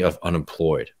army of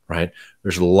unemployed. Right?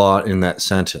 There's a lot in that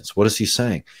sentence. What is he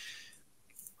saying?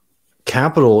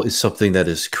 Capital is something that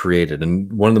is created,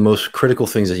 and one of the most critical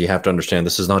things that you have to understand,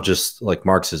 this is not just like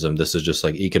Marxism, this is just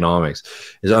like economics,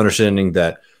 is understanding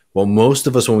that, well, most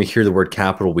of us, when we hear the word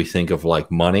capital, we think of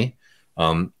like money.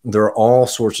 There are all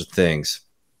sorts of things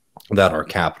that are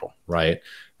capital, right?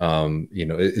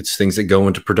 It's things that go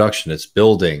into production. It's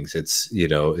buildings. It's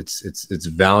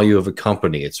value of a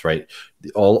company. It's right.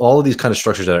 All of these kind of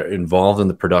structures that are involved in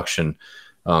the production,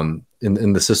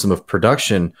 in the system of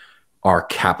production, are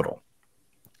capital.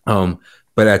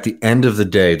 But at the end of the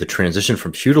day, the transition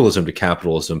from feudalism to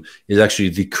capitalism is actually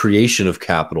the creation of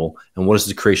capital. And what is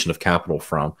the creation of capital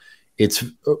from? It's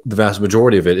the vast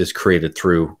majority of it is created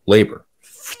through labor,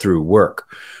 through work.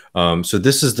 So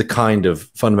this is the kind of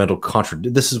fundamental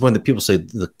contradiction. This is when the people say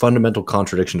the fundamental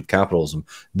contradiction of capitalism.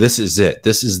 This is it.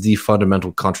 This is the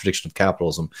fundamental contradiction of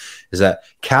capitalism, is that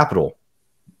capital,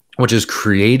 which is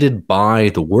created by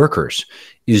the workers,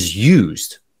 is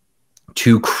used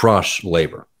to crush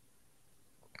labor.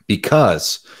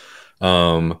 Because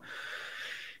even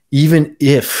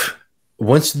if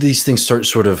once these things start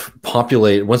sort of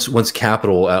populate, once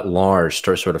capital at large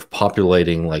starts sort of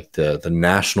populating like the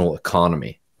national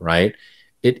economy, right?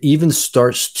 It even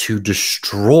starts to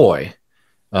destroy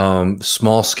the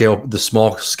small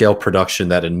scale production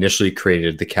that initially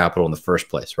created the capital in the first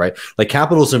place, right? Like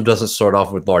capitalism doesn't start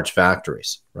off with large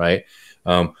factories, right?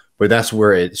 But that's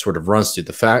where it sort of runs to.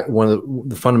 One of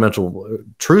the fundamental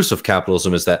truths of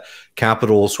capitalism is that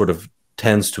capital sort of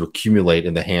tends to accumulate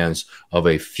in the hands of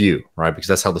a few, right? Because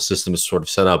that's how the system is sort of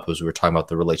set up, as we were talking about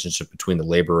the relationship between the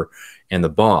laborer and the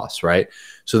boss, right?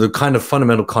 So the kind of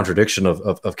fundamental contradiction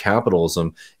of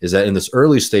capitalism is that in this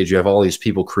early stage, you have all these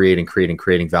people creating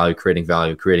value.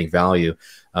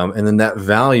 And then that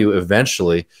value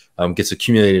eventually gets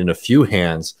accumulated in a few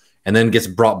hands and then gets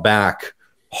brought back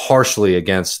harshly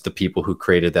against the people who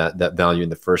created that value in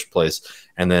the first place,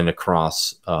 and then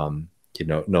across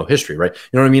no history, right?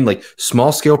 You know what I mean? Like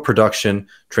small scale production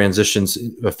transitions,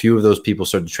 a few of those people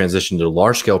started to transition to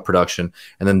large scale production,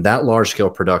 and then that large scale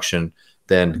production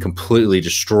then completely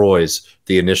destroys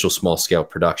the initial small scale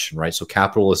production, right? So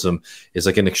capitalism is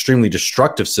like an extremely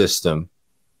destructive system,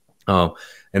 and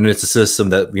it's a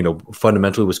system that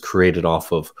fundamentally was created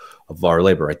off of our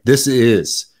labor, right? This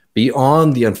is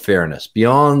beyond the unfairness,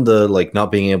 beyond the not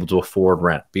being able to afford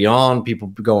rent, beyond people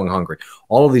going hungry,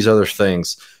 all of these other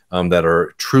things that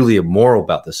are truly immoral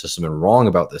about the system and wrong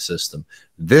about the system.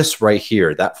 This right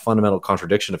here, that fundamental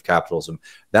contradiction of capitalism,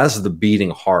 that's the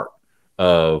beating heart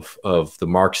of the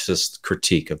Marxist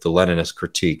critique, of the Leninist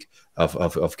critique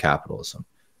of capitalism.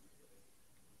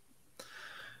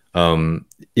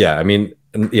 Yeah, I mean,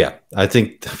 yeah, I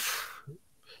think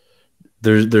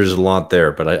there's a lot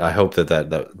there, but I hope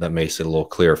that makes it a little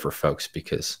clearer for folks,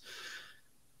 because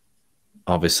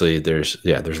obviously there's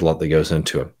a lot that goes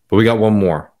into it. But we got one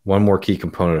more key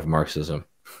component of Marxism.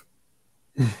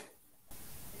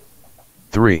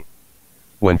 3.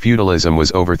 When feudalism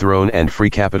was overthrown and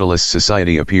free capitalist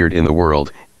society appeared in the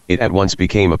world, it at once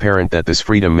became apparent that this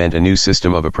freedom meant a new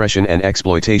system of oppression and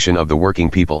exploitation of the working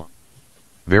people.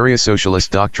 Various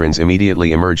socialist doctrines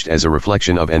immediately emerged as a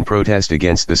reflection of and protest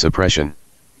against this oppression.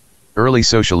 Early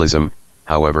socialism,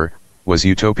 however, was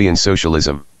utopian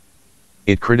socialism.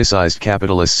 It criticized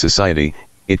capitalist society,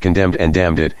 it condemned and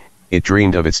damned it, it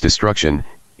dreamed of its destruction,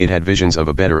 it had visions of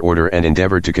a better order and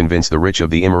endeavored to convince the rich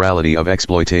of the immorality of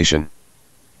exploitation.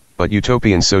 But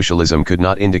utopian socialism could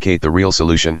not indicate the real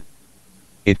solution.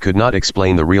 It could not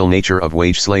explain the real nature of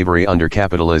wage slavery under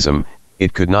capitalism,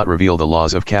 it could not reveal the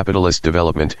laws of capitalist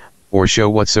development, or show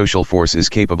what social force is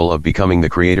capable of becoming the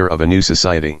creator of a new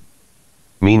society.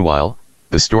 Meanwhile,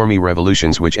 the stormy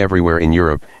revolutions which everywhere in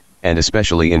Europe, and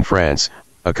especially in France,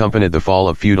 accompanied the fall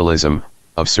of feudalism,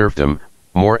 of serfdom,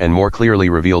 more and more clearly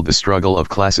revealed the struggle of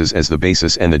classes as the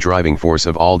basis and the driving force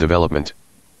of all development.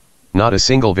 Not a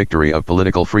single victory of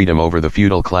political freedom over the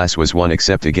feudal class was won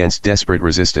except against desperate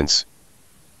resistance.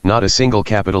 Not a single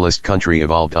capitalist country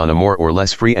evolved on a more or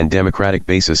less free and democratic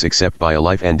basis except by a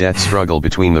life and death struggle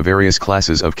between the various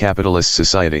classes of capitalist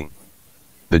society.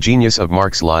 The genius of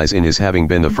Marx lies in his having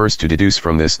been the first to deduce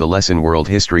from this the lesson world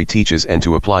history teaches and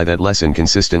to apply that lesson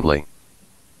consistently.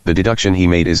 The deduction he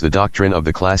made is the doctrine of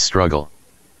the class struggle.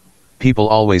 People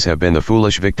always have been the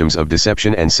foolish victims of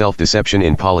deception and self-deception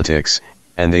in politics,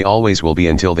 and they always will be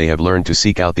until they have learned to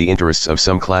seek out the interests of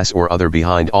some class or other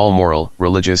behind all moral,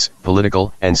 religious,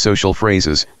 political, and social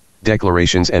phrases,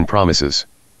 declarations and promises.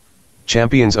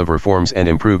 Champions of reforms and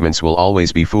improvements will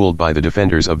always be fooled by the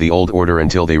defenders of the old order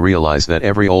until they realize that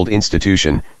every old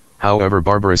institution, however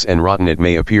barbarous and rotten it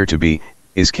may appear to be,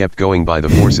 is kept going by the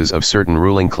forces of certain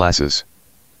ruling classes.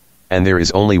 And there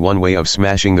is only one way of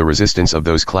smashing the resistance of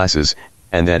those classes,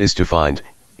 and that is to find,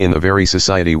 in the very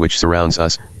society which surrounds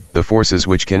us, the forces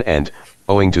which can and,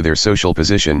 owing to their social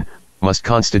position, must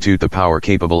constitute the power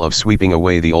capable of sweeping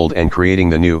away the old and creating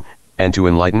the new, and to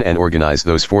enlighten and organize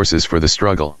those forces for the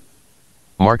struggle.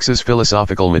 Marx's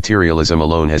philosophical materialism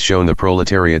alone has shown the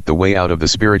proletariat the way out of the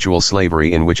spiritual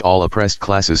slavery in which all oppressed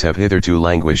classes have hitherto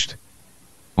languished.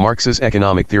 Marx's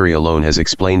economic theory alone has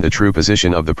explained the true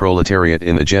position of the proletariat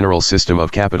in the general system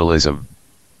of capitalism.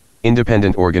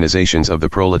 Independent organizations of the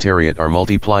proletariat are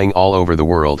multiplying all over the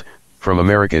world, from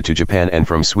America to Japan and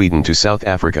from Sweden to South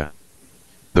Africa.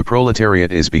 The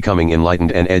proletariat is becoming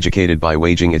enlightened and educated by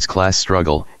waging its class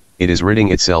struggle, it is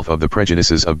ridding itself of the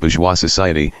prejudices of bourgeois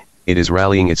society, it is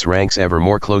rallying its ranks ever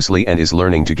more closely and is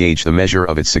learning to gauge the measure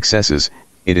of its successes,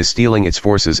 it is steeling its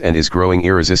forces and is growing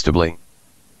irresistibly.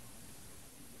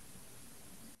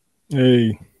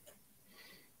 Hey.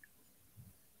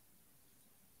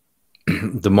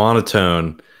 The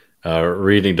monotone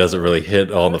reading doesn't really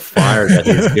hit all the fire that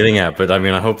he's getting at, but I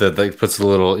mean, I hope that puts a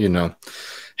little,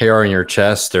 hair on your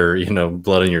chest or,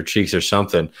 blood in your cheeks or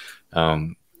something.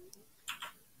 I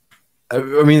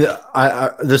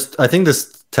think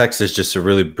this text is just a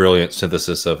really brilliant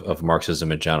synthesis of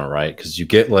Marxism in general, right? Because you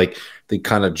get like the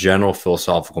kind of general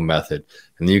philosophical method,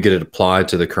 and then you get it applied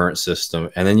to the current system,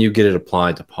 and then you get it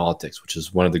applied to politics, which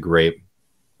is one of the great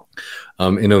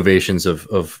innovations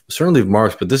of certainly of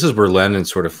Marx. But this is where Lenin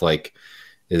sort of like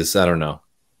is, I don't know,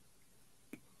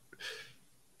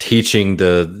 teaching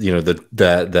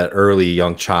that early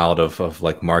young child of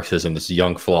like Marxism, this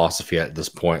young philosophy at this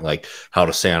point, like how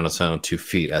to stand on its own 2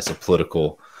 feet as a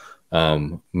political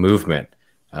movement.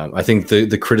 I think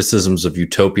the criticisms of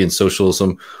utopian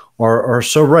socialism are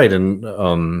so right, and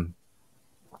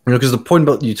because the point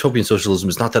about utopian socialism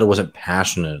is not that it wasn't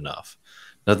passionate enough,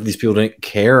 not that these people didn't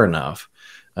care enough,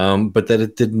 but that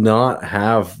it did not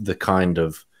have the kind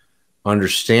of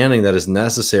understanding that is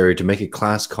necessary to make it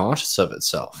class conscious of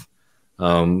itself.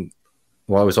 Well,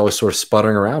 I was always sort of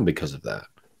sputtering around because of that.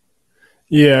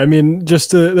 Yeah, I mean,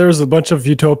 there was a bunch of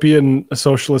utopian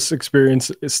socialist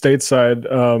experience stateside,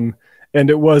 and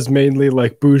it was mainly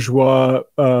like bourgeois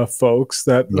folks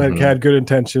that like had good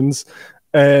intentions,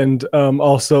 and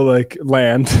also like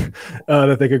land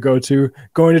that they could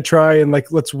going to try and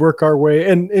like let's work our way.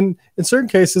 And in certain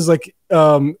cases, like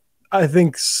I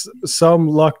think some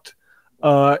lucked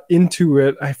into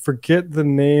it. I forget the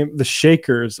name, the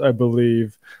Shakers, I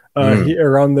believe.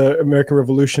 around the American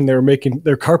Revolution,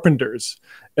 they're carpenters,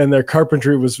 and their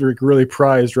carpentry was really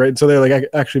prized, right? And so they're like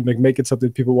actually making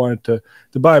something people wanted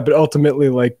to buy, but ultimately,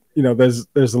 like, you know, there's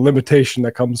a limitation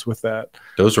that comes with that.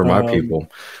 Those were my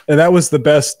people, and that was the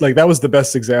best. Like, that was the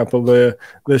best example.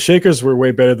 The Shakers were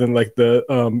way better than like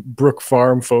the Brook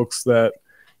Farm folks that,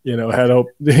 you know, had hope,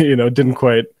 you know, didn't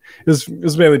quite. It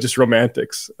was mainly just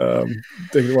romantics.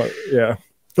 Yeah.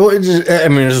 Well, it's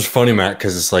just funny, Matt,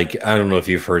 because it's like, I don't know if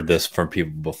you've heard this from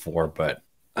people before, but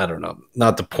I don't know,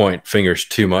 not to point fingers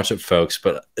too much at folks,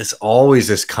 but it's always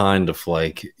this kind of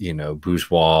like, you know,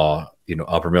 bourgeois, you know,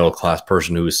 upper middle class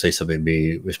person who would say something to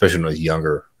me, especially when I was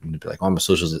younger, and be like, oh, I'm a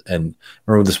socialist. And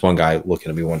I remember this one guy looking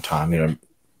at me one time, you know,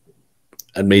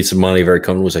 I'd made some money, very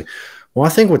comfortable, was like, well, I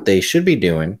think what they should be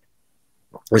doing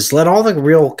is let all the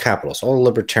real capitalists, all the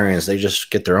libertarians, they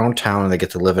just get their own town and they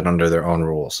get to live it under their own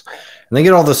rules. And they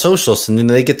get all the socialists and then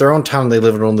they get their own town, they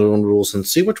live it on their own rules, and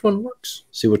see which one works,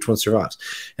 see which one survives.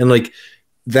 And like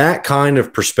that kind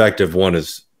of perspective, one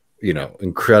is, you know,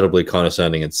 incredibly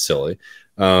condescending and silly.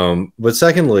 But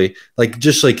secondly, like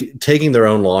just like taking their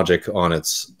own logic on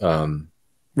its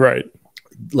right,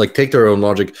 like take their own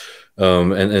logic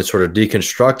and sort of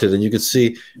deconstruct it, and you can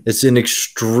see it's an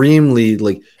extremely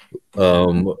like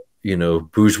you know,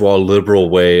 bourgeois liberal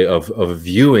way of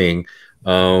viewing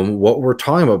what we're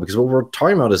talking about, because what we're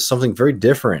talking about is something very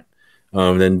different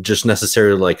than just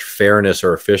necessarily like fairness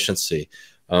or efficiency.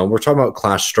 We're talking about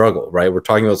class struggle, right? We're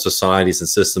talking about societies and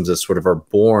systems that sort of are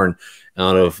born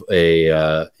out of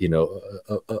a you know,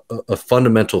 a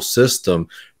fundamental system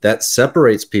that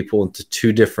separates people into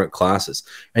two different classes,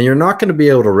 and you're not going to be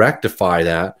able to rectify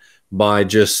that by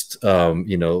just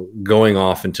you know, going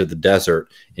off into the desert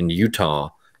in Utah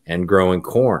and growing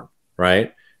corn,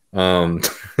 right?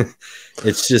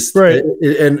 It's just right.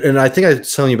 And I think I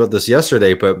was telling you about this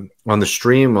yesterday, but on the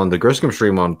stream, on the Griscom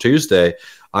stream on Tuesday,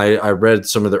 I read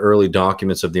some of the early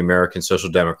documents of the American Social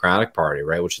Democratic Party,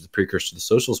 right, which is the precursor to the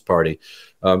Socialist Party.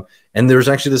 And there's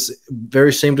actually this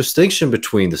very same distinction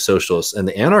between the socialists and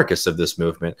the anarchists of this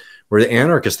movement, where the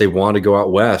anarchists, they want to go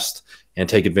out west and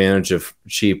take advantage of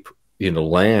cheap, you know,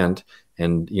 land,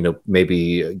 and, you know,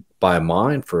 maybe buy a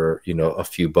mine for, you know, a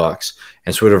few bucks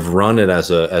and sort of run it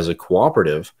as a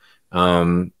cooperative,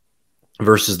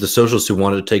 versus the socialists who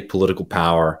wanted to take political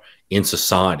power in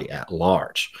society at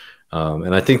large.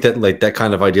 And I think that like that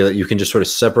kind of idea that you can just sort of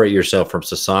separate yourself from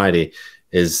society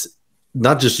is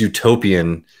not just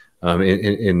utopian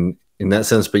in that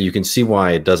sense, but you can see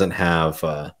why it doesn't have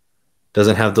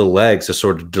the legs to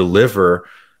sort of deliver,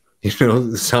 you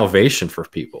know, salvation for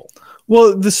people.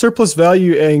 Well, the surplus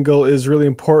value angle is really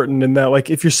important in that, like,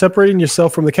 if you're separating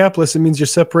yourself from the capitalist, it means you're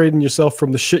separating yourself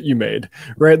from the shit you made,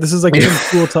 right? This is like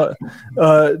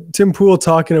Tim Pool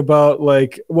talking about,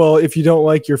 like, well, if you don't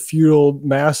like your feudal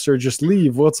master, just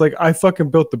leave. Well, it's like, I fucking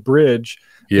built the bridge.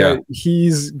 Yeah.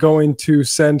 He's going to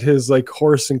send his, like,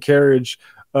 horse and carriage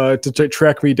to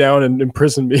track me down and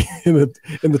imprison me in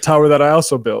the tower that I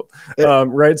also built,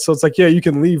 right? So it's like, yeah, you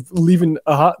can leaving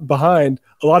behind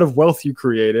a lot of wealth you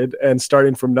created and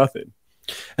starting from nothing.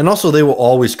 And also, they will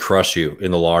always crush you in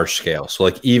the large scale. So,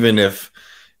 like, even if,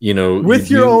 you know,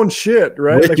 with your own shit,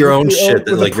 right? With like your own shit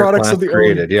that like your class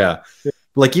created, yeah.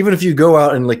 Like, even if you go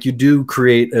out and like you do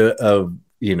create a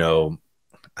you know,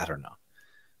 I don't know.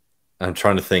 I'm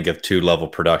trying to think of 2-level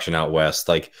production out west,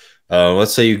 like.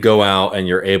 Let's say you go out and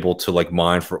you're able to like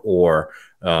mine for ore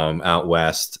out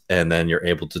west, and then you're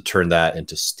able to turn that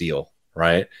into steel,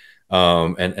 right?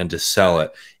 And to sell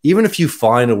it. Even if you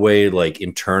find a way like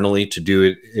internally to do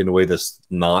it in a way that's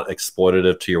not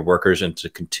exploitative to your workers and to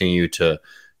continue to,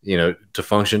 you know, to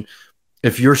function,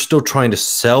 if you're still trying to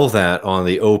sell that on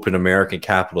the open American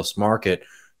capitalist market,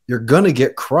 you're going to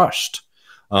get crushed.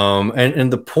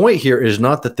 And the point here is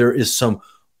not that there is some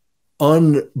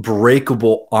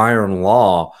unbreakable iron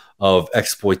law of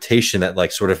exploitation that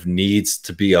like sort of needs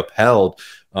to be upheld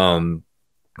to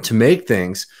make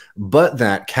things, but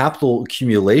that capital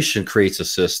accumulation creates a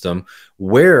system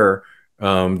where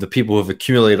the people who have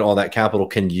accumulated all that capital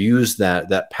can use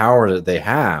that power that they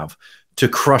have to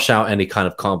crush out any kind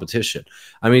of competition.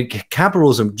 I mean,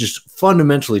 capitalism just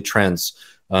fundamentally trends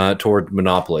toward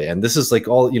monopoly, and this is like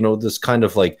all, you know, this kind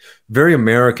of like very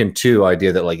American too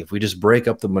idea that like if we just break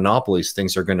up the monopolies,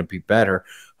 things are going to be better,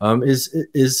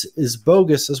 is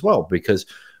bogus as well, because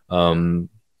one,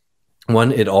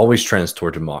 it always trends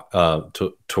toward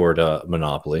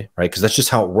monopoly, right? Because that's just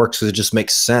how it works. Because it just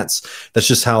makes sense. That's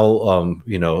just how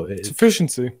you know, it's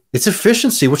efficiency. It's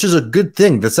efficiency, which is a good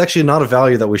thing. That's actually not a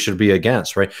value that we should be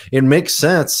against, right? It makes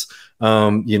sense.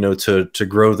 You know, to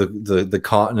grow the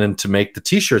cotton and to make the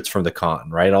t-shirts from the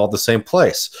cotton, right? All the same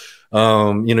place.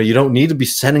 You don't need to be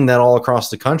sending that all across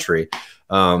the country,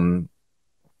 to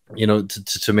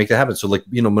make that happen. So like,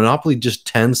 monopoly just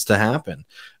tends to happen.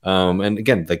 And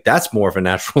again, like that's more of a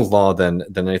natural law than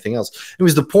anything else.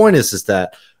 Anyways, the point is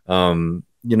that,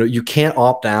 you can't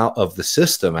opt out of the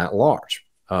system at large.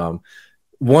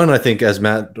 One, I think, as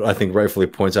Matt, rightfully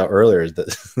points out earlier, is that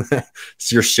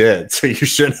it's your shit. So you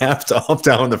shouldn't have to opt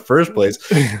out in the first place.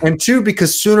 And two,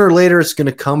 because sooner or later it's going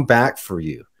to come back for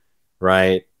you,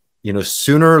 right?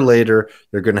 Sooner or later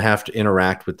you're going to have to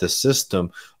interact with this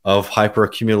system of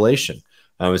hyperaccumulation.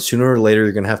 And sooner or later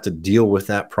you're going to have to deal with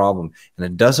that problem. And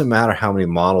it doesn't matter how many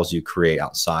models you create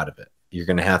outside of it. You're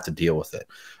going to have to deal with it,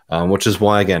 which is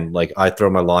why, again, like I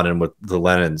throw my lot in with the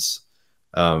Lenins,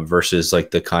 versus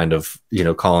like the kind of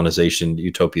colonization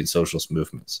utopian socialist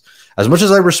movements. As much as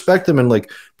I respect them, and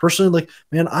like personally, like,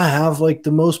 man, I have like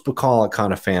the most bucolic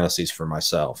kind of fantasies for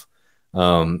myself,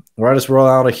 where I just roll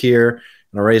out of here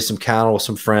and I raise some cattle with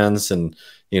some friends and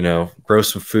grow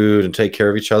some food and take care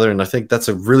of each other, and I think that's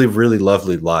a really, really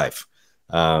lovely life.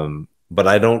 But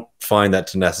I don't find that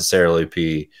to necessarily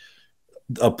be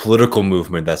a political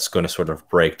movement that's going to sort of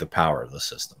break the power of the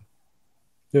system.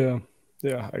 Yeah,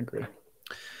 I agree.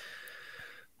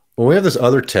 Well, we have this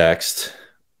other text.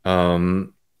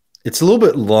 It's a little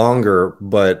bit longer,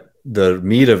 but the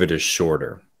meat of it is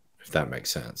shorter, if that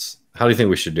makes sense. How do you think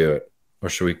we should do it? Or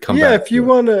should we come back? Yeah, if you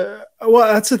want to.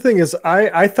 Well, that's the thing is,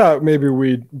 I thought maybe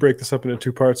we'd break this up into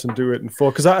 2 parts and do it in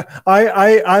full, because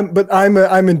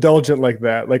I'm indulgent like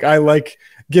that. Like I like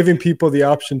giving people the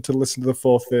option to listen to the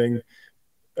full thing.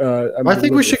 I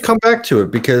think we should come back to it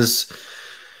because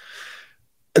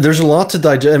there's a lot to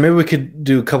digest, and maybe we could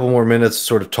do a couple more minutes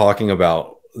sort of talking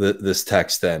about this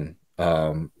text then,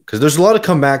 because there's a lot to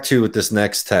come back to with this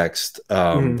next text,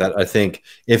 that I think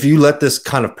if you let this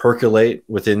kind of percolate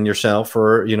within yourself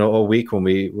for a week when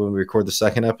we record the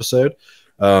second episode,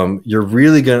 you're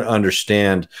really going to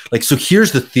understand. Like, so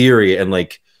here's the theory, and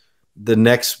like the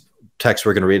next text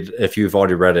we're going to read, if you've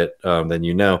already read it,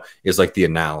 then is like the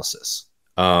analysis.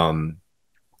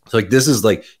 So like this is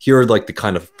like, here are like the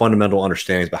kind of fundamental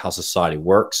understandings about how society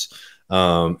works,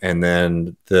 and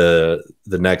then the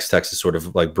next text is sort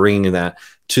of like bringing that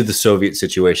to the Soviet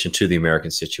situation, to the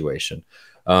American situation.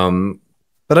 But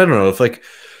I don't know if like,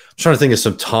 I'm trying to think of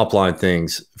some top line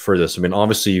things for this. I mean,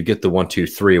 obviously you get the 1, 2,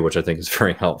 3, which I think is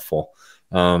very helpful.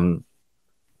 I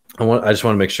just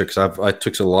want to make sure, because I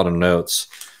took a lot of notes.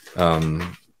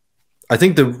 I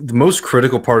think the most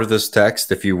critical part of this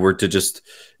text, if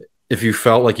you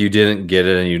felt like you didn't get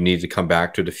it and you need to come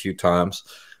back to it a few times,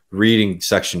 reading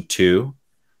section 2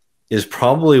 is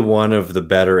probably one of the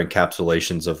better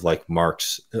encapsulations of like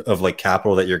Marx, of like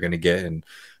capital that you're going to get. And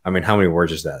I mean, how many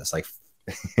words is that? It's like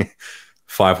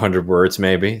 500 words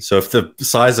maybe. So if the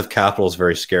size of capital is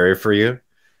very scary for you,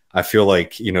 I feel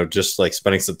like, just like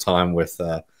spending some time with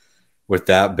that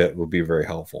bit will be very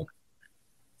helpful.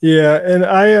 Yeah. And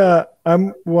I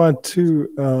want to,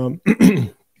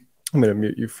 I'm going to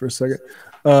mute you for a second.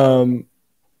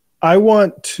 I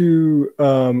want to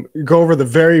go over the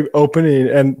very opening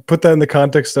and put that in the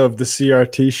context of the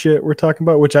CRT shit we're talking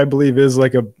about, which I believe is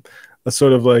like a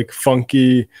sort of like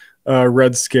funky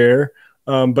Red Scare.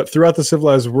 But throughout the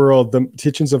civilized world, the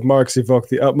teachings of Marx evoke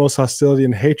the utmost hostility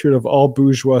and hatred of all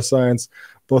bourgeois science,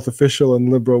 both official and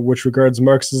liberal, which regards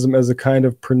Marxism as a kind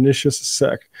of pernicious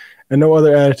sect, and no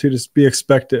other attitude is to be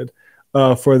expected.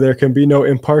 For there can be no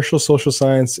impartial social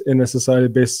science in a society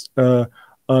based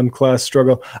on class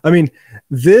struggle. I mean,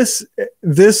 this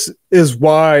is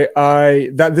why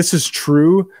that this is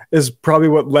true is probably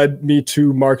what led me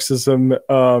to Marxism,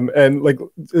 and like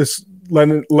this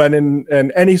Lenin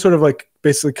and any sort of like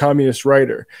basically communist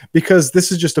writer, because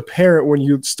this is just apparent when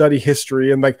you study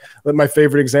history. And like my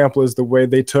favorite example is the way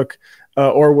they took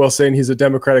Orwell saying he's a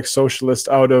democratic socialist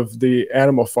out of the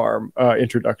Animal Farm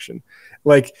introduction.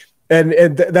 Like,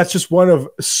 and that's just one of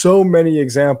so many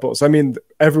examples. I mean,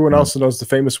 everyone also knows the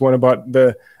famous one about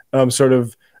the sort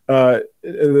of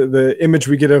the image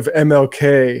we get of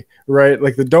MLK, right?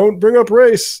 Like the "don't bring up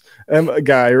race"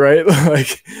 guy, right?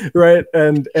 Like, right?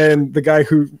 And the guy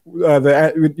who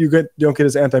you don't get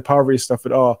his anti-poverty stuff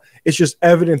at all. It's just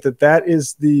evident that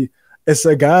it's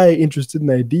a guy interested in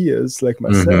ideas like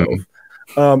myself.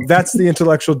 That's the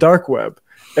intellectual dark web,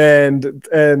 and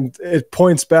it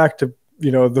points back to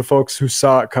the folks who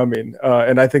saw it coming,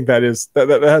 and I think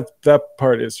that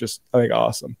part is just, I think,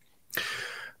 awesome.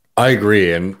 I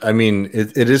agree, and I mean,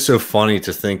 it is so funny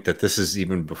to think that this is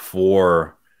even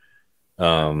before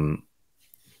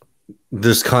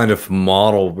this kind of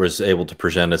model was able to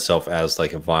present itself as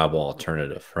like a viable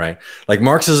alternative, right? Like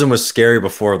Marxism was scary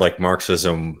before like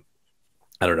Marxism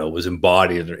I don't know, was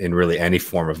embodied in really any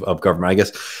form of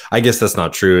government. I guess that's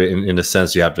not true. In a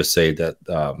sense, you have to say that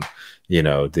you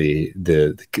know,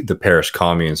 the Paris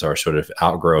communes are sort of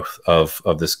outgrowth of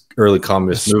this early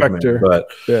communist movement.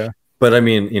 But I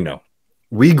mean, you know,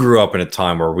 we grew up in a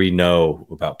time where we know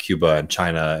about Cuba and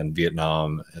China and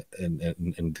Vietnam and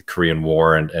the Korean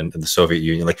War and the Soviet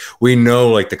Union. Like, we know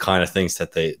like the kind of things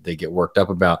that they get worked up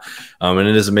about. And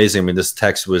it is amazing. I mean, this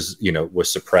text was, you know,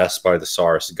 was suppressed by the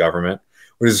Tsarist government,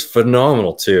 which is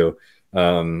phenomenal too.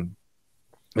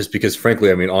 Is because,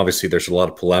 frankly, I mean, obviously there's a lot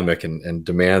of polemic and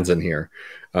demands in here.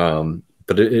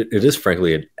 But it is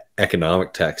frankly an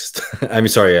economic text. I mean,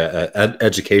 sorry, an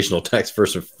educational text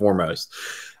first and foremost.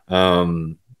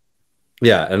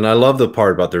 Yeah, and I love the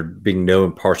part about there being no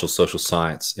impartial social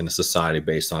science in a society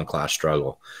based on class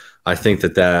struggle. I think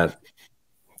that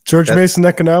George Mason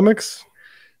economics.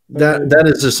 That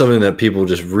is just something that people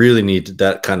just really need to,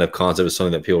 that kind of concept is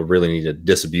something that people really need to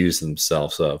disabuse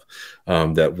themselves of.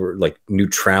 That we're like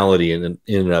neutrality in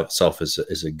and of itself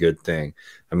is a good thing.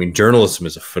 I mean, journalism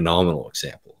is a phenomenal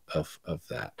example of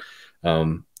that.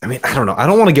 I mean, I don't know. I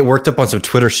don't want to get worked up on some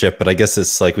Twitter shit, but I guess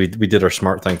it's like we did our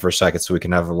smart thing for a second so we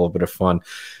can have a little bit of fun.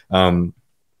 You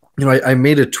know, I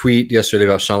made a tweet yesterday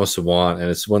about Shama Sawant, and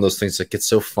it's one of those things that gets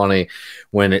so funny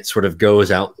when it sort of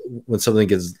goes out, when something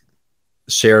gets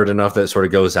shared enough that it sort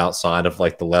of goes outside of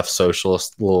like the left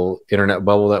socialist little internet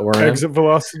bubble that we're in. Exit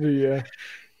velocity, yeah.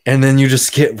 And then you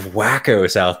just get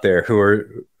wackos out there who are,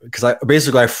 because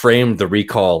I framed the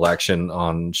recall election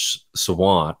on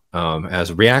Sawant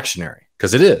as reactionary,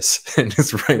 because it is, and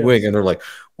it's right wing, and they're like,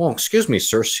 well, excuse me,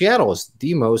 sir, Seattle is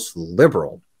the most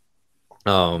liberal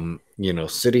you know,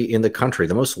 city in the country,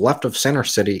 the most left of center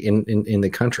city in the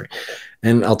country.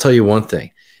 And I'll tell you one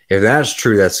thing, if that's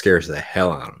true, that scares the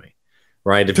hell out of me.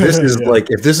 Right. If this is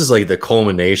if this is like the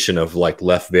culmination of like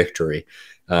left victory,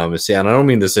 see, and I don't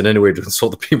mean this in any way to insult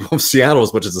the people of Seattle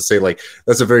as much as to say like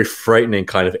that's a very frightening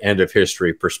kind of end of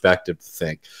history perspective to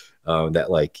think that,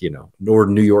 like, you know, or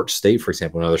New York State, for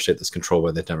example, another state that's controlled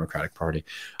by the Democratic Party,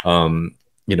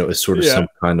 you know, is sort of some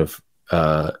kind of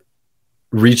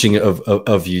reaching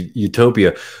of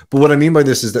utopia. But what I mean by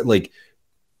this is that, like,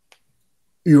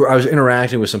 I was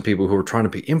interacting with some people who were trying to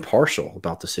be impartial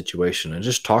about the situation and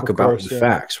just talk about the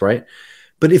facts, right?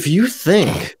 But if you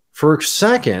think for a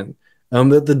second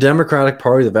that the Democratic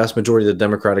Party, the vast majority of the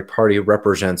Democratic Party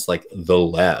represents like the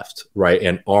left, right?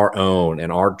 And our own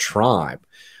and our tribe,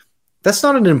 that's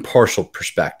not an impartial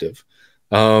perspective.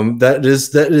 That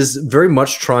is very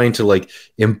much trying to like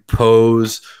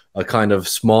impose a kind of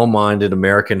small-minded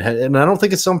American head. And I don't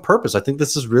think it's on purpose. I think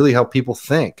this is really how people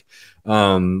think.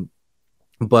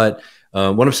 But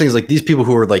what I'm saying is, like, these people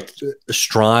who are like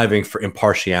striving for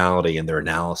impartiality in their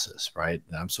analysis, right?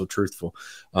 I'm so truthful,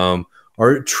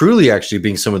 are truly actually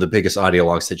being some of the biggest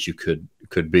ideologues that you could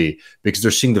be, because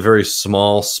they're seeing the very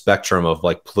small spectrum of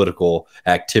like political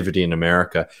activity in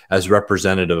America as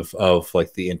representative of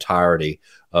like the entirety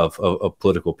of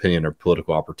political opinion or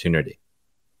political opportunity.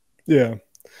 Yeah.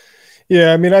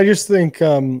 Yeah. I mean, I just think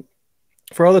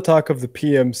for all the talk of the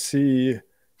PMC,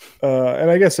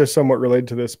 and I guess they're somewhat related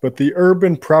to this, but the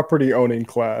urban property owning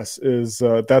class is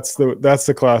that's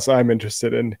the class I'm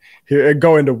interested in here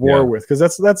going to war with, because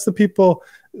that's the people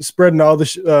spreading all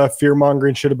the fear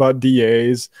mongering shit about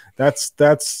DAs.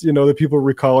 That's you know, the people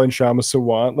recalling Shama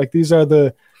Sawant. Like, these are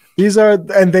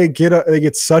and they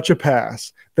get such a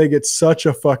pass. They get such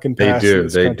a fucking pass.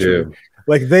 They do.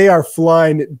 Like, they are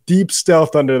flying deep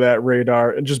stealth under that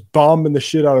radar and just bombing the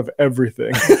shit out of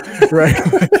everything,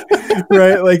 right?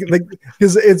 Right, like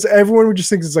because it's everyone would just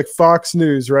think it's like Fox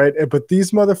News, right? But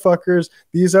these motherfuckers,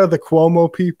 these are the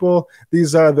Cuomo people.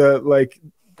 These are the like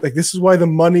this is why the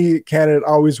money candidate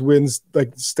always wins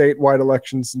like statewide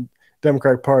elections and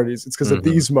Democratic parties. It's because of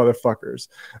these motherfuckers.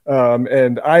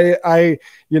 And I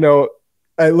you know,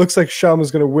 it looks like Shama's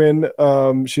going to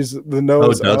win. She's the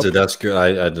nose. Oh, does it? That's good.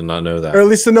 I did not know that. Or at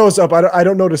least the nose up. I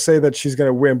don't know to say that she's going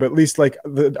to win, but at least like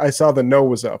I saw the no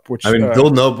was up. Which, I mean,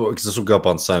 they'll know because this will go up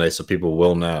on Sunday, so people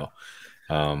will know.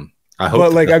 I hope.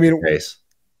 But like, I mean,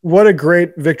 what a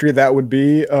great victory that would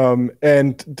be.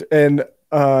 And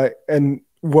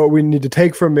what we need to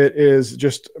take from it is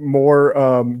just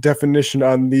more definition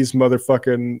on these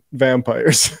motherfucking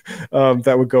vampires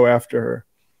that would go after her.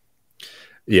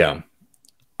 Yeah.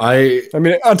 I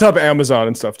mean, on top of Amazon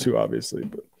and stuff too, obviously.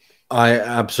 But I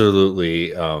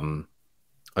absolutely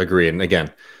agree. And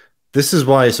again, this is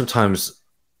why sometimes,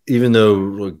 even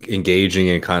though engaging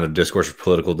in kind of discourse or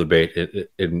political debate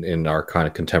in our kind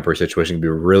of contemporary situation can be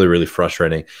really, really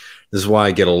frustrating. This is why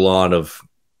I get a lot of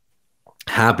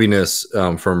happiness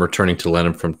from returning to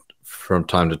Lenin from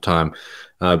time to time.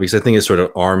 because I think it sort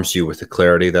of arms you with the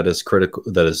clarity that is critical,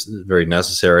 that is very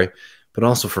necessary. But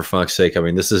also, for fuck's sake, I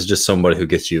mean, this is just somebody who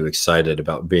gets you excited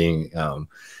about being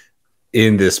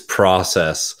in this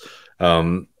process.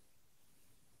 I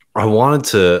wanted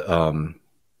to.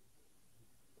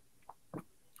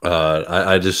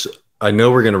 I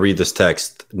know we're going to read this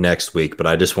text next week, but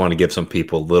I just want to give some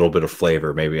people a little bit of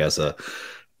flavor, maybe as a,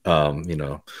 a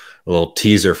little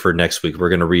teaser for next week. We're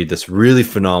going to read this really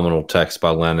phenomenal text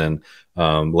by Lenin,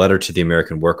 Letter to the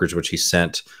American Workers, which he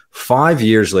sent 5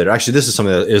 years later. Actually, this is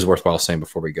something that is worthwhile saying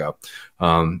before we go.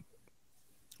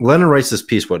 Lenin writes this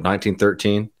piece,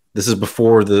 1913? This is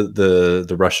before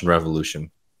the Russian Revolution.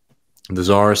 The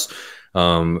czars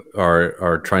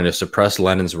are trying to suppress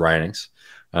Lenin's writings.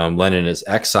 Lenin is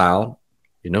exiled,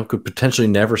 could potentially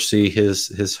never see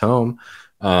his home,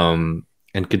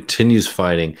 and continues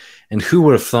fighting. And who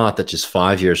would have thought that just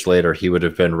 5 years later, he would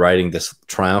have been writing this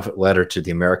triumphant letter to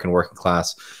the American working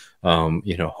class,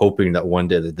 hoping that one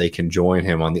day that they can join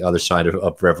him on the other side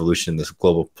of revolution, this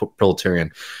global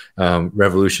proletarian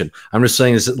revolution. I'm just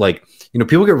saying is that, like,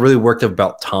 people get really worked up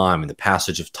about time and the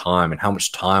passage of time and how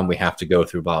much time we have to go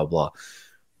through, blah, blah, blah.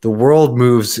 The world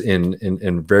moves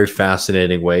in very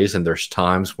fascinating ways, and there's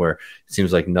times where it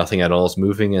seems like nothing at all is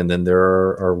moving, and then there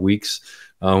are weeks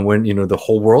when the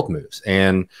whole world moves.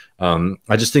 And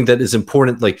I just think that is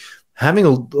important. Like, having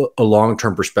a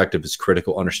long-term perspective is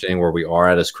critical. Understanding where we are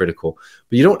at is critical,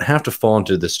 but you don't have to fall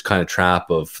into this kind of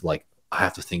trap of, like, I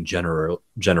have to think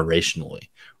generationally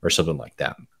or something like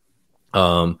that.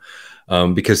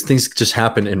 Because things just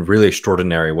happen in really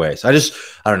extraordinary ways. I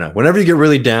don't know. Whenever you get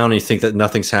really down and you think that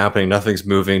nothing's happening, nothing's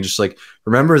moving, just like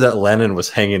remember that Lenin was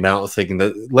hanging out thinking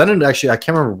that Lenin actually, I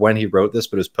can't remember when he wrote this,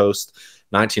 but it was post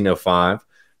 1905.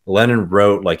 Lenin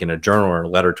wrote, like, in a journal or a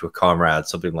letter to a comrade,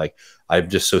 something like, I'm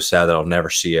just so sad that I'll never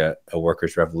see a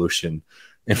workers' revolution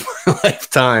in my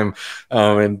lifetime.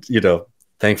 And,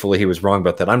 thankfully he was wrong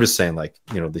about that. I'm just saying, like,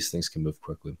 these things can move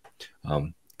quickly.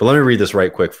 But let me read this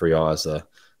right quick for y'all as a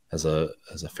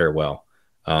farewell.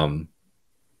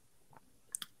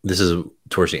 This is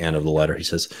towards the end of the letter. He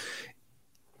says,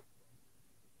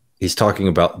 he's talking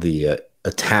about the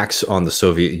attacks on the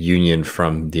Soviet Union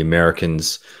from the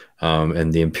Americans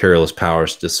and the imperialist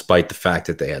powers, despite the fact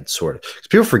that they had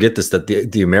people forget this, that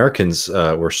the Americans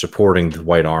were supporting the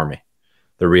White Army,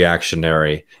 the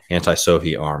reactionary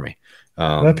anti-Soviet army.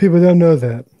 A lot of people don't know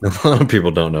that. A lot of people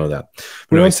don't know that.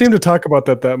 We don't seem to talk about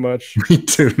that much. We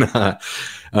do not.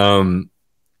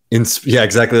 Yeah,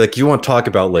 exactly. Like, you want to talk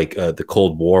about, like, the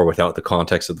Cold War without the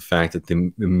context of the fact that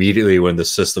immediately when the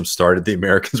system started, the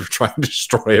Americans were trying to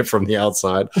destroy it from the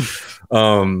outside.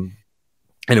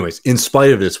 Anyways, in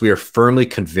spite of this, we are firmly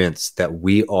convinced that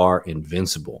we are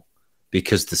invincible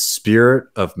because the spirit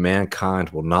of mankind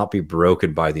will not be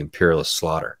broken by the imperialist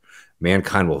slaughter.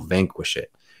 Mankind will vanquish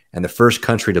it. And the first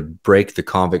country to break the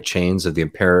convict chains of the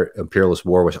imperialist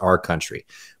war was our country.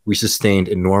 We sustained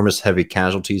enormous heavy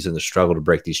casualties in the struggle to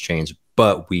break these chains,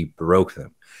 but we broke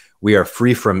them. We are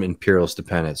free from imperialist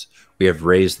dependence. We have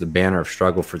raised the banner of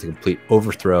struggle for the complete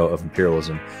overthrow of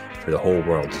imperialism for the whole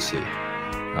world to see.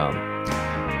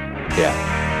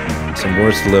 Yeah, some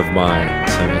words to live by,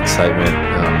 some excitement.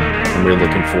 I'm really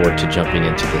looking forward to jumping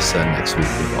into this next week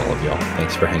with all of y'all.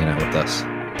 Thanks for hanging out with us.